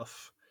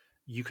enough,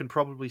 you can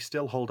probably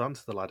still hold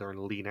onto the ladder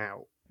and lean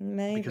out.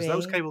 Maybe. Because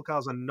those cable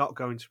cars are not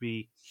going to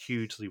be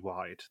hugely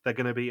wide. They're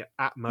going to be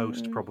at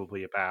most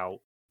probably about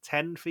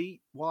 10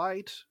 feet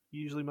wide,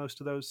 usually most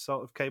of those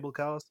sort of cable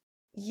cars.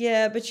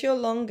 Yeah, but you're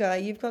longer.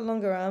 You've got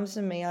longer arms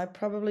than me. I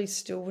probably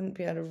still wouldn't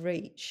be able to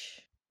reach.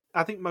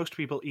 I think most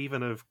people,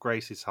 even of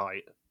Grace's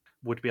height,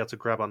 would be able to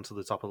grab onto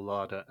the top of the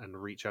ladder and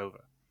reach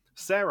over.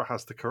 Sarah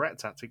has the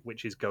correct tactic,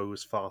 which is go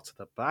as far to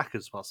the back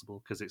as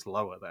possible because it's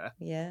lower there.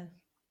 Yeah.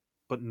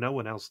 But no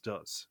one else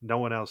does. No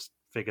one else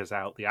figures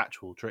out the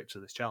actual trick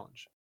to this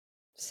challenge.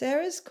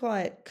 Sarah's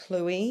quite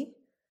cluey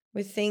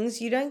with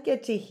things. You don't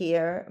get to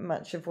hear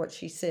much of what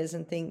she says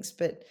and thinks,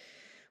 but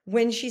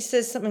when she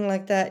says something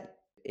like that,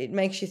 it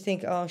makes you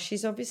think, oh,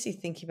 she's obviously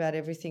thinking about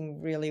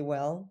everything really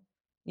well.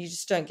 You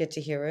just don't get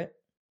to hear it.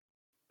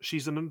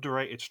 She's an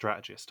underrated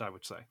strategist, I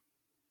would say.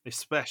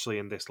 Especially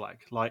in this leg.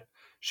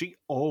 She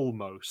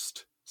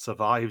almost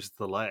survives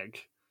the leg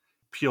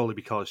purely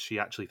because she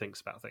actually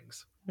thinks about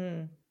things.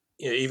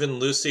 Yeah, even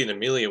Lucy and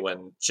Amelia,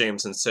 when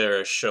James and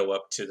Sarah show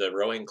up to the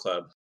rowing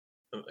club,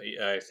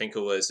 I think it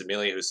was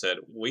Amelia who said,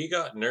 we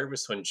got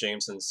nervous when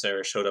James and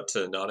Sarah showed up to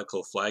the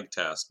nautical flag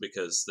task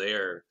because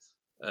they're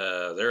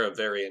a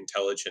very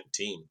intelligent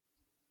team.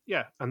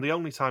 Yeah, and the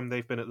only time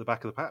they've been at the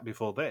back of the pack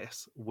before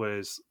this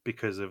was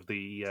because of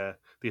the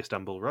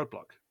Istanbul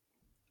roadblock.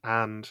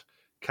 And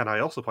can I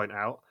also point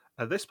out,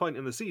 at this point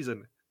in the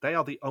season, they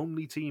are the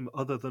only team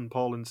other than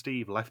Paul and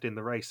Steve left in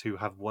the race who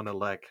have won a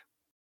leg.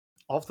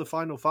 Of the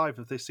final 5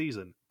 of this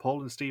season,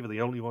 Paul and Steve are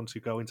the only ones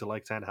who go into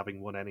Leg 10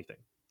 having won anything.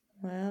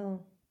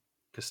 Wow.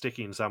 Because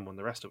Sticky and Sam won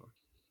the rest of them.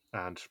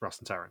 And Ross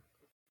and Taryn.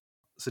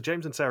 So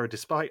James and Sarah,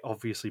 despite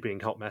obviously being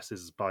hot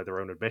messes by their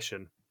own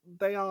admission,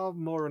 they are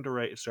more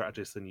underrated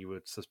strategists than you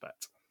would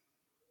suspect.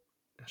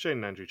 Shane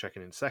and Andrew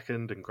checking in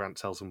second, and Grant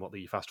tells them what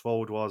the fast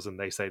forward was, and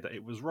they say that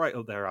it was right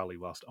up their alley,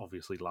 whilst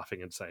obviously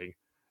laughing and saying,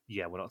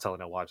 yeah, we're not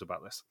telling our wives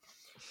about this.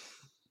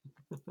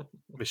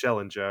 Michelle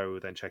and Joe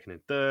then checking in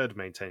third,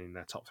 maintaining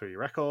their top 3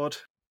 record.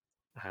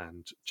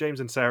 And James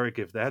and Sarah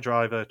give their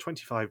driver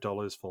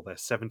 $25 for their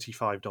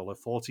 $75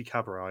 40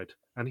 cab ride,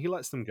 and he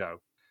lets them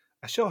go.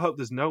 I sure hope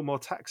there's no more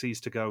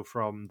taxis to go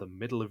from the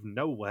middle of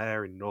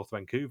nowhere in North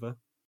Vancouver.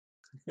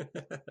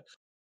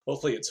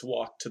 Hopefully it's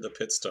walk to the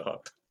pit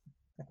stop.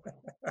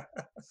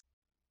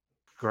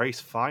 Grace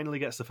finally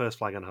gets the first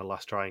flag on her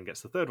last try and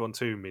gets the third one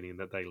too, meaning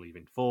that they leave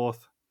in 4th.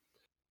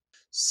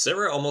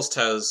 Sarah almost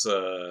has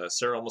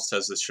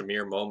this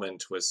Shamir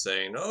moment with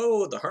saying,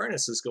 "Oh, the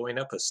harness is going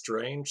up a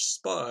strange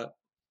spot."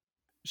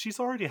 She's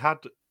already had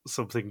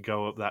something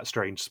go up that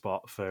strange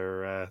spot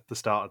for the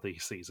start of the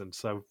season,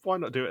 so why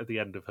not do it at the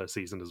end of her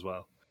season as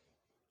well?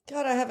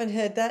 God, I haven't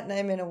heard that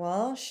name in a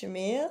while.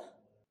 Shamir?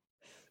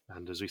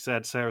 And as we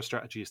said, Sarah's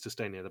strategy is to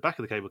stay near the back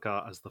of the cable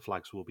car as the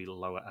flags will be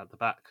lower at the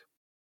back.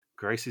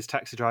 Grace's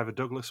taxi driver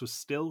Douglas was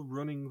still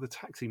running the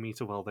taxi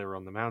meter while they were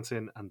on the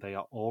mountain, and they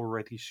are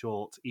already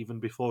short even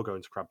before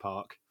going to Crab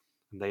Park,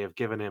 and they have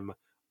given him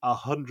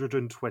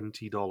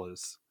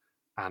 $120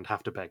 and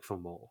have to beg for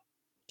more.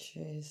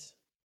 Jeez.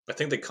 I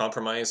think they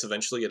compromise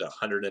eventually at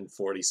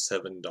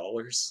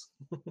 $147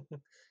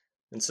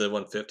 instead of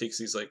 $150 because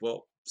he's like,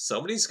 well,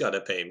 somebody's got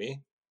to pay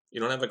me.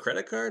 You don't have a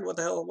credit card? What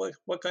the hell?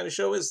 What kind of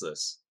show is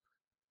this?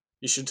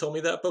 You should have told me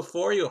that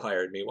before you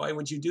hired me. Why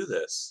would you do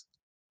this?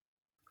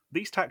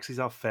 These taxis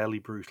are fairly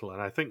brutal,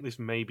 and I think this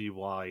may be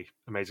why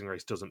Amazing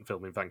Race doesn't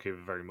film in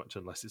Vancouver very much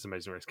unless it's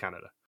Amazing Race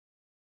Canada.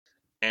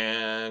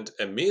 And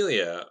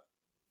Amelia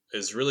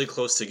is really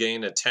close to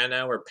getting a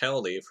 10-hour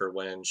penalty for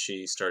when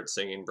she starts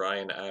singing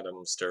Bryan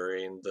Adams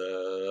during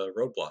the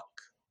roadblock.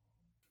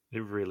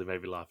 It really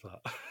made me laugh,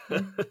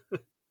 that.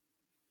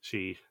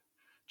 She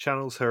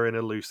channels her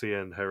inner Lucy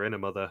and her inner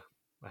mother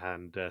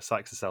and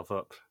psychs herself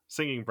up,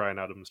 singing Bryan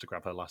Adams to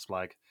grab her last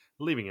flag,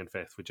 leaving in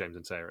fifth with James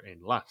and Sarah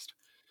in last.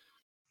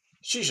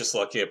 She's just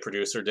lucky a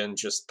producer didn't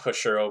just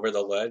push her over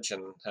the ledge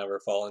and have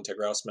her fall into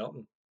Grouse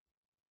Mountain.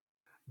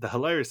 The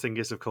hilarious thing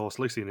is, of course,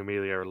 Lucy and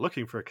Amelia are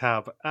looking for a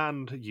cab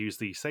and use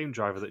the same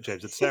driver that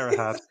James and Sarah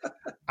had,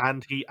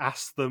 and he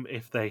asks them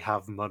if they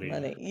have money.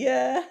 Money.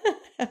 Yeah.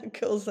 How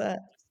cool is that?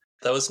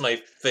 That was my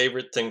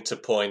favorite thing to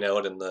point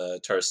out in the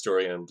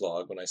Tarstorian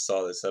blog when I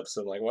saw this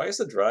episode. I'm like, why is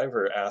the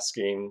driver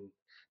asking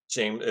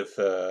James if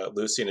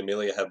Lucy and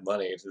Amelia have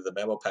money? Did the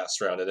memo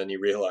pass around? And then you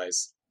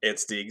realize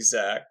it's the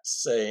exact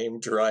same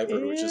driver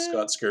who just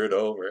got screwed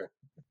over.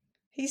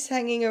 He's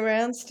hanging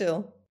around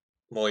still.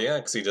 Well, yeah,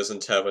 because he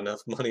doesn't have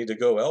enough money to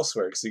go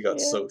elsewhere because he got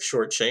so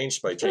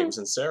shortchanged by James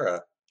and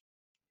Sarah.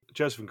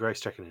 Joseph and Grace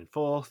checking in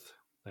fourth,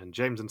 and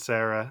James and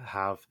Sarah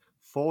have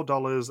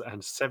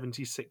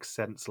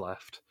 $4.76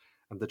 left,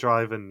 and the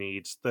driver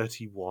needs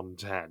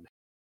 $31.10.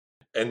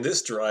 And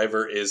this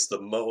driver is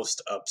the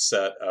most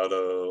upset out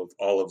of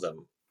all of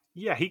them.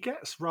 Yeah, he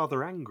gets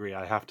rather angry,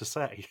 I have to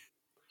say.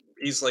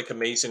 He's like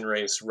Amazing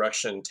Race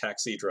Russian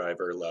taxi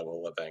driver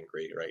level of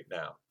angry right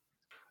now.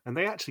 And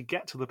they actually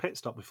get to the pit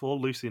stop before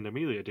Lucy and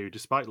Amelia do,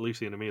 despite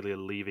Lucy and Amelia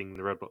leaving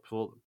the roadblock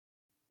before them.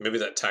 Maybe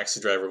that taxi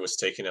driver was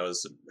taking out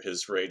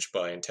his rage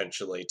by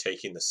intentionally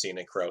taking the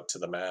scenic route to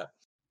the mat,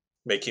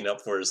 making up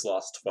for his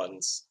lost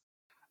funds.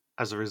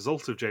 As a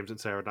result of James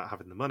and Sarah not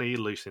having the money,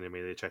 Lucy and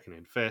Amelia checking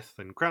in fifth,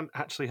 and Grant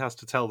actually has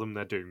to tell them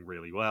they're doing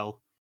really well.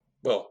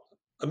 Well,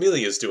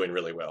 Amelia's doing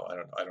really well.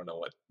 I don't know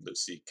what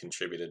Lucy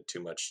contributed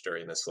too much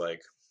during this leg.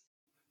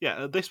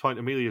 Yeah, at this point,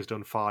 Amelia's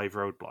done 5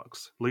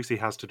 roadblocks. Lucy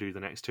has to do the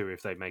next 2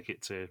 if they make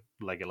it to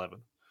leg 11.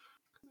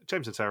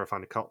 James and Sarah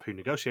find a cop who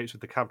negotiates with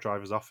the cab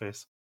driver's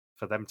office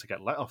for them to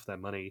get let off their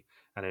money,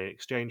 and in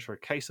exchange for a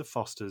case of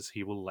Foster's,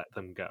 he will let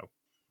them go.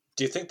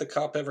 Do you think the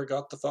cop ever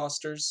got the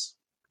Fosters?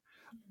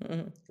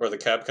 Or the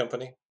cab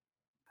company?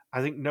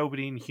 I think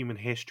nobody in human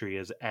history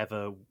has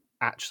ever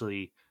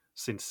actually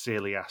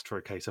sincerely asked for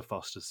a case of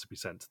Foster's to be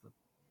sent to them.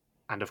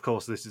 And of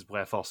course, this is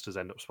where Foster's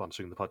end up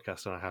sponsoring the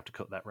podcast, and I have to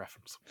cut that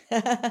reference.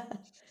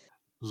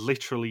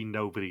 Literally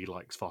nobody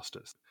likes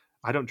Foster's.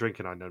 I don't drink,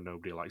 and I know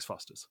nobody likes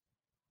Foster's.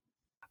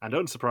 And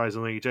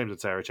unsurprisingly, James and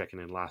Sarah checking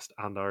in last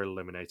and are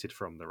eliminated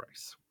from the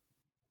race.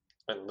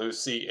 And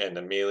Lucy and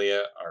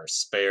Amelia are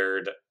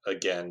spared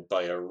again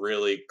by a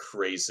really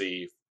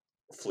crazy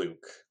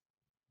fluke.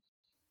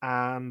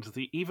 And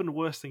the even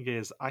worse thing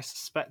is, I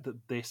suspect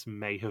that this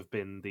may have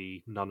been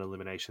the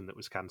non-elimination that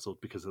was cancelled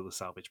because of the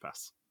salvage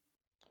pass.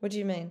 What do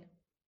you mean?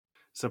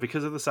 So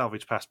because of the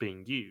salvage pass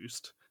being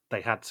used, they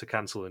had to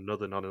cancel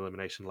another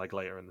non-elimination leg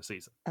later in the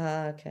season.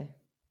 Okay.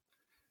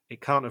 It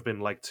can't have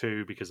been leg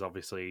 2 because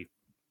obviously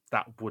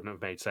that wouldn't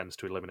have made sense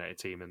to eliminate a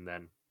team and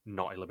then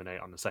not eliminate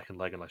on the second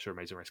leg unless you're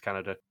Amazing Race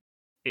Canada.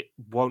 It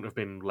won't have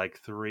been leg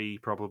 3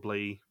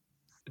 probably,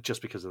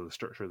 just because of the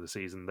structure of the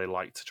season. They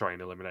like to try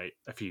and eliminate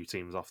a few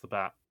teams off the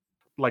bat.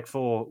 Leg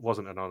 4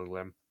 wasn't a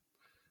non-elim,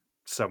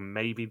 so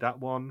maybe that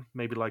one,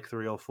 maybe leg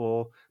 3 or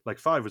 4. Leg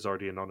 5 was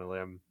already a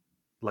non-elim.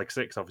 Leg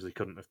 6 obviously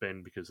couldn't have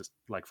been because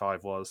leg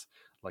 5 was.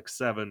 Leg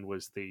 7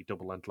 was the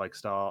double-length leg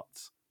start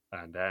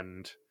and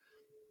end.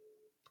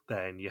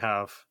 Then you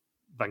have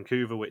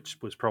Vancouver, which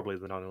was probably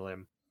the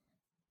non-elim.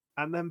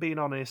 And then, being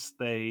honest,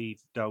 they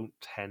don't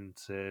tend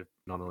to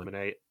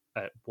non-eliminate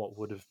at what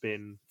would have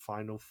been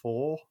Final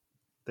 4.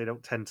 They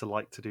don't tend to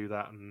like to do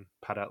that and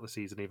pad out the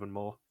season even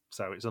more.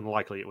 So it's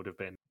unlikely it would have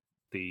been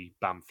the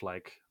Banff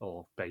leg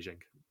or Beijing.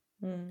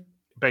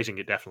 Beijing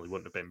it definitely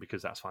wouldn't have been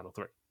because that's Final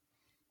 3.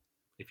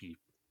 If you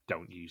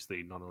don't use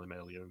the non-elim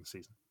earlier in the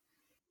season.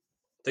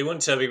 They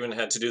wouldn't have even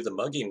had to do the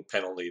mugging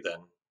penalty then.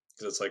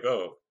 Because it's like,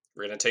 oh,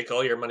 we're going to take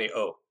all your money.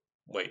 Oh,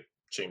 wait,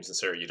 James and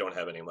Sarah, you don't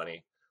have any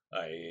money.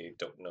 I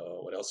don't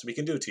know what else we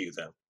can do to you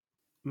then.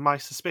 My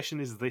suspicion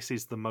is this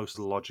is the most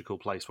logical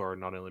place where a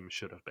non-elim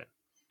should have been,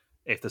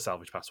 if the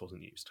salvage pass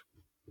wasn't used.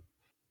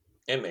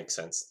 It makes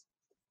sense.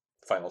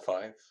 Final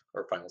 5,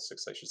 or Final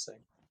 6, I should say.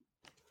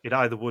 It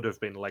either would have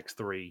been legs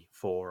 3,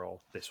 4, or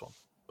this one.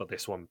 But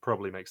this one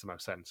probably makes the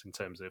most sense in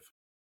terms of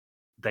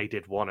they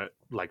did one at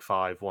leg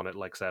 5, one at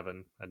leg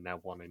 7, and now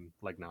one in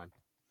leg 9.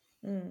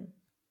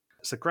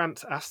 So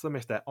Grant asks them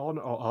if they're on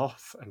or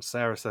off, and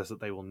Sarah says that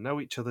they will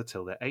know each other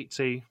till they're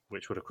 80,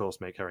 which would of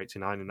course make her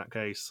 89 in that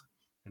case.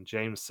 And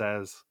James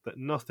says that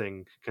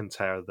nothing can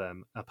tear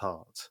them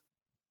apart.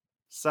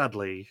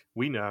 Sadly,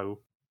 we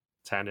know,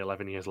 10,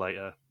 11 years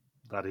later,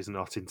 that is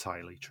not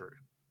entirely true.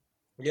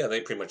 Yeah,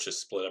 they pretty much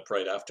just split up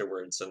right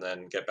afterwards and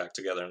then get back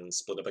together and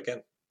split up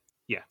again.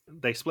 Yeah,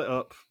 they split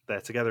up,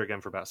 they're together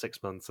again for about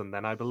 6 months, and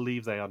then I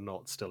believe they are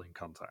not still in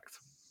contact.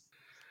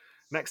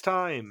 Next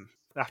time,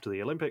 after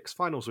the Olympics,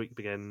 finals week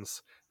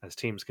begins. As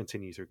teams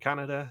continue through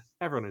Canada,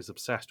 everyone is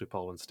obsessed with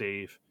Paul and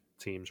Steve.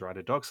 Teams ride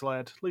a dog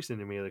sled, Lucy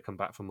and Amelia come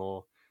back for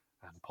more,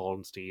 and Paul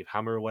and Steve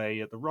hammer away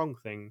at the wrong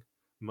thing,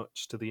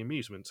 much to the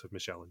amusement of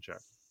Michelle and Joe.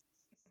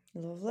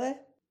 Lovely.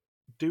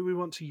 Do we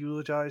want to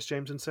eulogise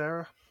James and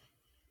Sarah?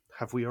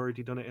 Have we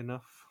already done it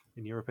enough,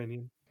 in your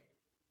opinion?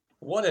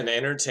 What an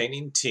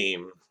entertaining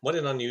team. What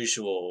an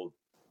unusual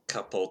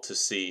couple to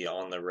see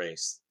on the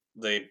race.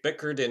 They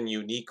bickered in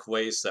unique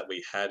ways that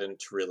we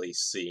hadn't really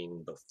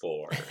seen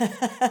before.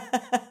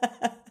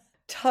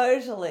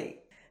 Totally.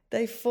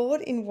 They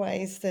fought in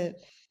ways that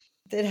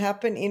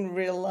happen in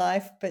real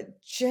life, but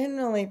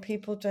generally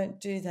people don't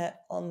do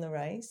that on the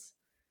race.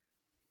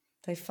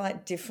 They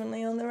fight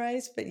differently on the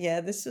race, but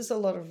yeah, this is a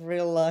lot of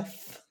real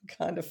life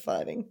kind of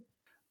fighting.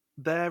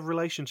 Their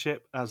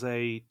relationship as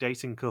a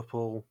dating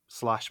couple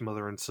 /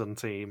 mother and son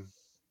team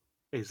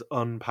is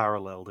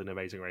unparalleled in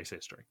Amazing Race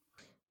history.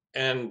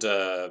 And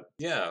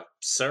yeah,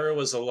 Sarah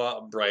was a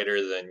lot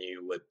brighter than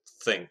you would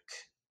think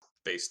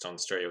based on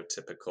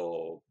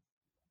stereotypical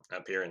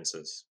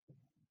appearances.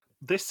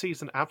 This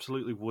season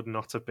absolutely would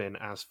not have been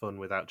as fun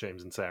without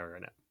James and Sarah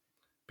in it.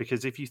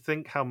 Because if you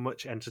think how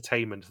much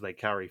entertainment they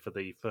carry for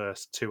the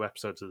first 2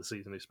 episodes of the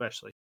season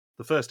especially,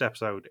 the first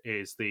episode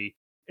is the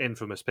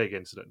infamous pig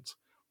incident.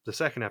 The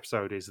second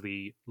episode is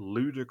the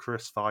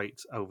ludicrous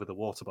fight over the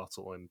water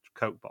bottle and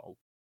Coke bottle.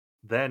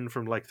 Then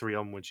from leg 3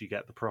 onwards, you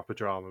get the proper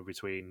drama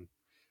between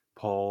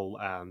Paul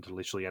and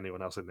literally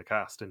anyone else in the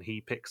cast, and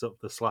he picks up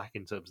the slack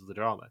in terms of the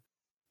drama.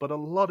 But a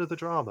lot of the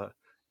drama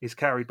is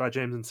carried by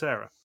James and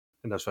Sarah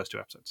in those first 2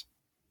 episodes.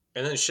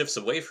 And then it shifts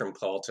away from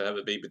Paul to have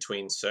it be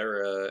between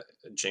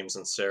James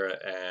and Sarah,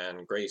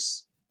 and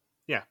Grace.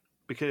 Yeah,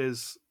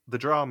 because the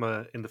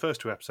drama in the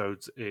first 2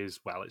 episodes is,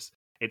 well,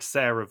 it's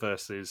Sarah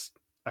versus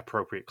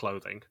appropriate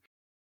clothing,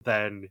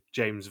 then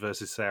James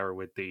versus Sarah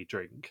with the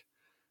drink.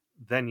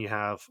 Then you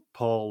have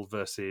Paul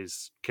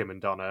versus Kim and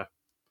Donna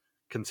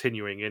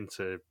continuing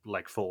into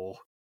leg 4.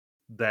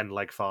 Then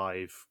leg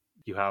 5,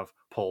 you have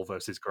Paul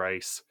versus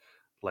Grace.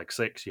 Leg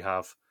 6, you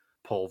have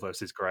Paul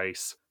versus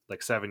Grace.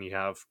 Leg 7, you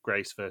have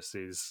Grace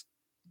versus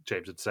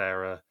James and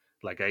Sarah.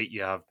 Leg 8,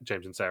 you have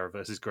James and Sarah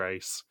versus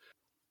Grace.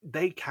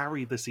 They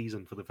carry the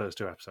season for the first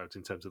 2 episodes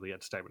in terms of the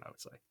entertainment, I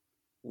would say.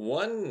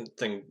 One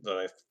thing that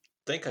I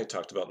think I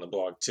talked about in the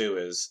blog too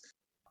is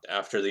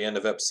after the end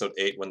of episode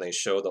 8, when they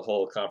show the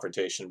whole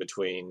confrontation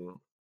between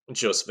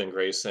Joseph and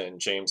Grace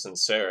and James and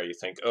Sarah, you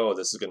think, oh,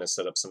 this is going to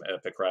set up some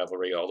epic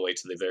rivalry all the way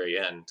to the very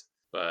end.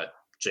 But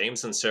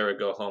James and Sarah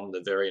go home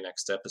the very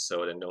next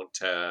episode and don't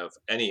have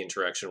any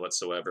interaction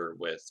whatsoever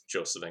with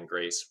Joseph and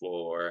Grace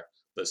for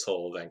this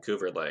whole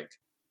Vancouver leg.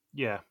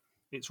 Yeah,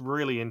 it's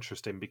really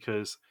interesting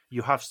because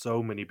you have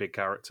so many big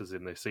characters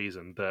in this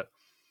season that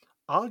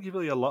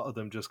arguably a lot of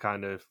them just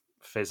kind of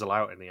fizzle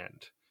out in the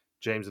end.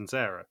 James and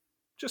Sarah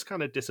just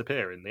kind of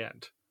disappear in the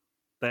end.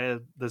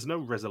 There's no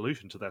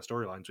resolution to their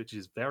storylines, which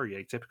is very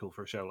atypical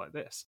for a show like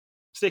this.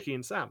 Sticky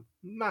and Sam,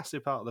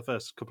 massive part of the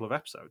first couple of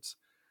episodes,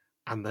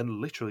 and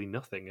then literally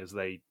nothing as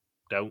they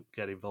don't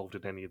get involved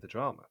in any of the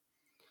drama.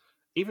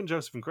 Even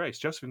Joseph and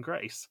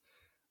Grace,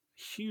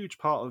 huge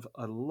part of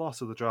a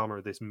lot of the drama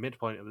at this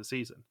midpoint of the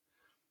season,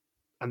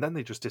 and then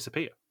they just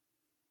disappear.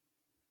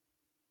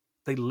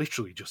 They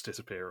literally just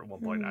disappear at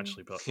one point,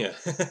 actually, but Yeah.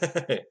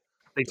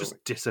 they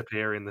just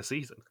disappear in the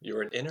season.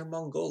 You're in Inner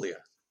Mongolia.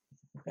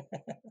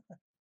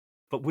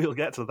 But we'll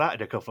get to that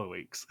in a couple of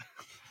weeks.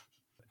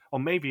 Or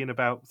maybe in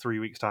about 3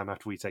 weeks' time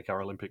after we take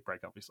our Olympic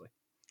break, obviously.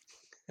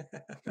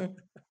 And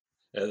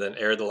then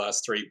air the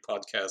last 3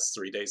 podcasts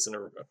 3 days in a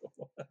row.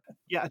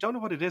 Yeah, I don't know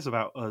what it is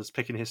about us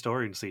picking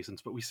historian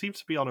seasons, but we seem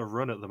to be on a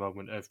run at the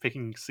moment of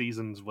picking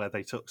seasons where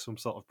they took some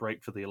sort of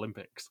break for the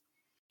Olympics.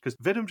 Because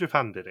Vietnam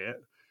Japan did it,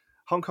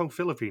 Hong Kong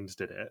Philippines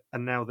did it,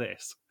 and now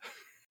this.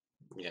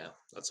 Yeah,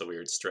 that's a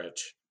weird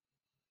stretch.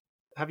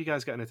 Have you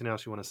guys got anything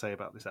else you want to say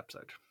about this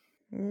episode?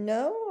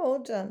 No, all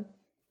done.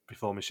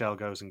 Before Michelle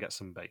goes and gets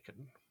some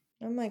bacon.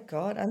 Oh my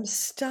God, I'm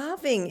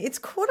starving. It's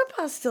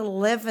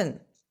 11:15.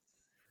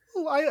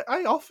 Well,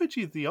 I offered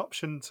you the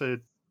option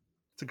to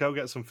go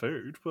get some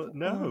food, but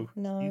no. Oh,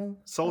 no. You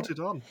salted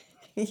on.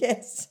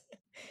 Yes.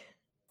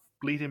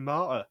 Bleeding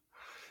martyr.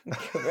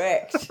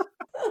 Correct.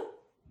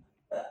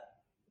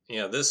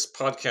 Yeah, this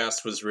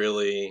podcast was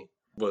really,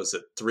 was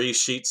it 3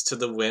 sheets to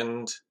the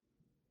wind?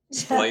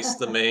 Splice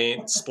the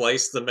main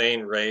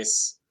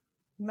race.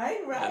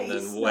 Main race. And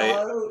then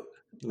No.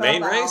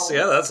 Main Ba-bow. race?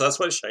 Yeah, that's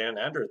what Cheyenne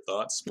Andrew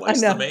thought.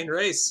 Splice the main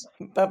race.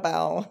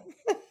 Ba-bow.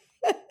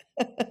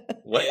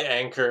 Weigh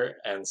anchor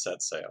and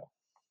set sail.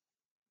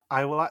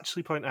 I will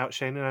actually point out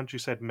Shane and Andrew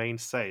said main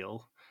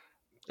sail.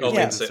 Oh, It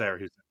main was sail. Sarah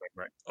who said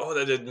main race. Oh,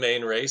 they did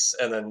main race,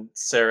 and then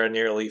Sarah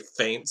nearly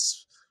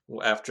faints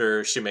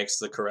after she makes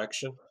the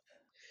correction.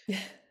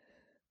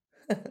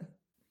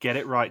 Get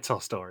it right,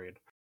 Tostorian.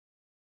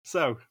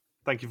 So,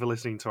 thank you for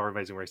listening to our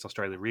Amazing Race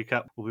Australia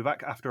recap. We'll be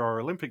back after our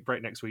Olympic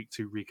break next week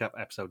to recap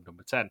episode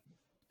number 10.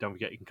 Don't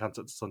forget you can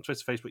contact us on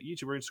Twitter, Facebook,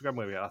 YouTube, or Instagram,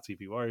 where we are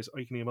RTV Warriors, or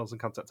you can email us on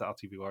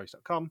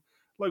contact@rtvwarriors.com.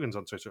 Logan's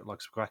on Twitter at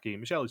LuxQuacky,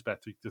 Michelle is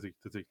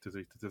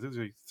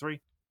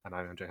Beth3333333, and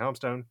I'm MJ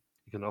Harmstone.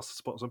 You can also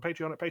support us on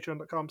Patreon at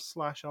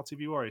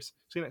patreon.com/RTVWarriors.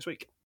 See you next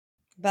week.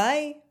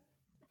 Bye.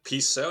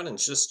 Peace out and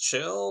just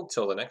chill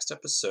till the next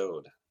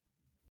episode.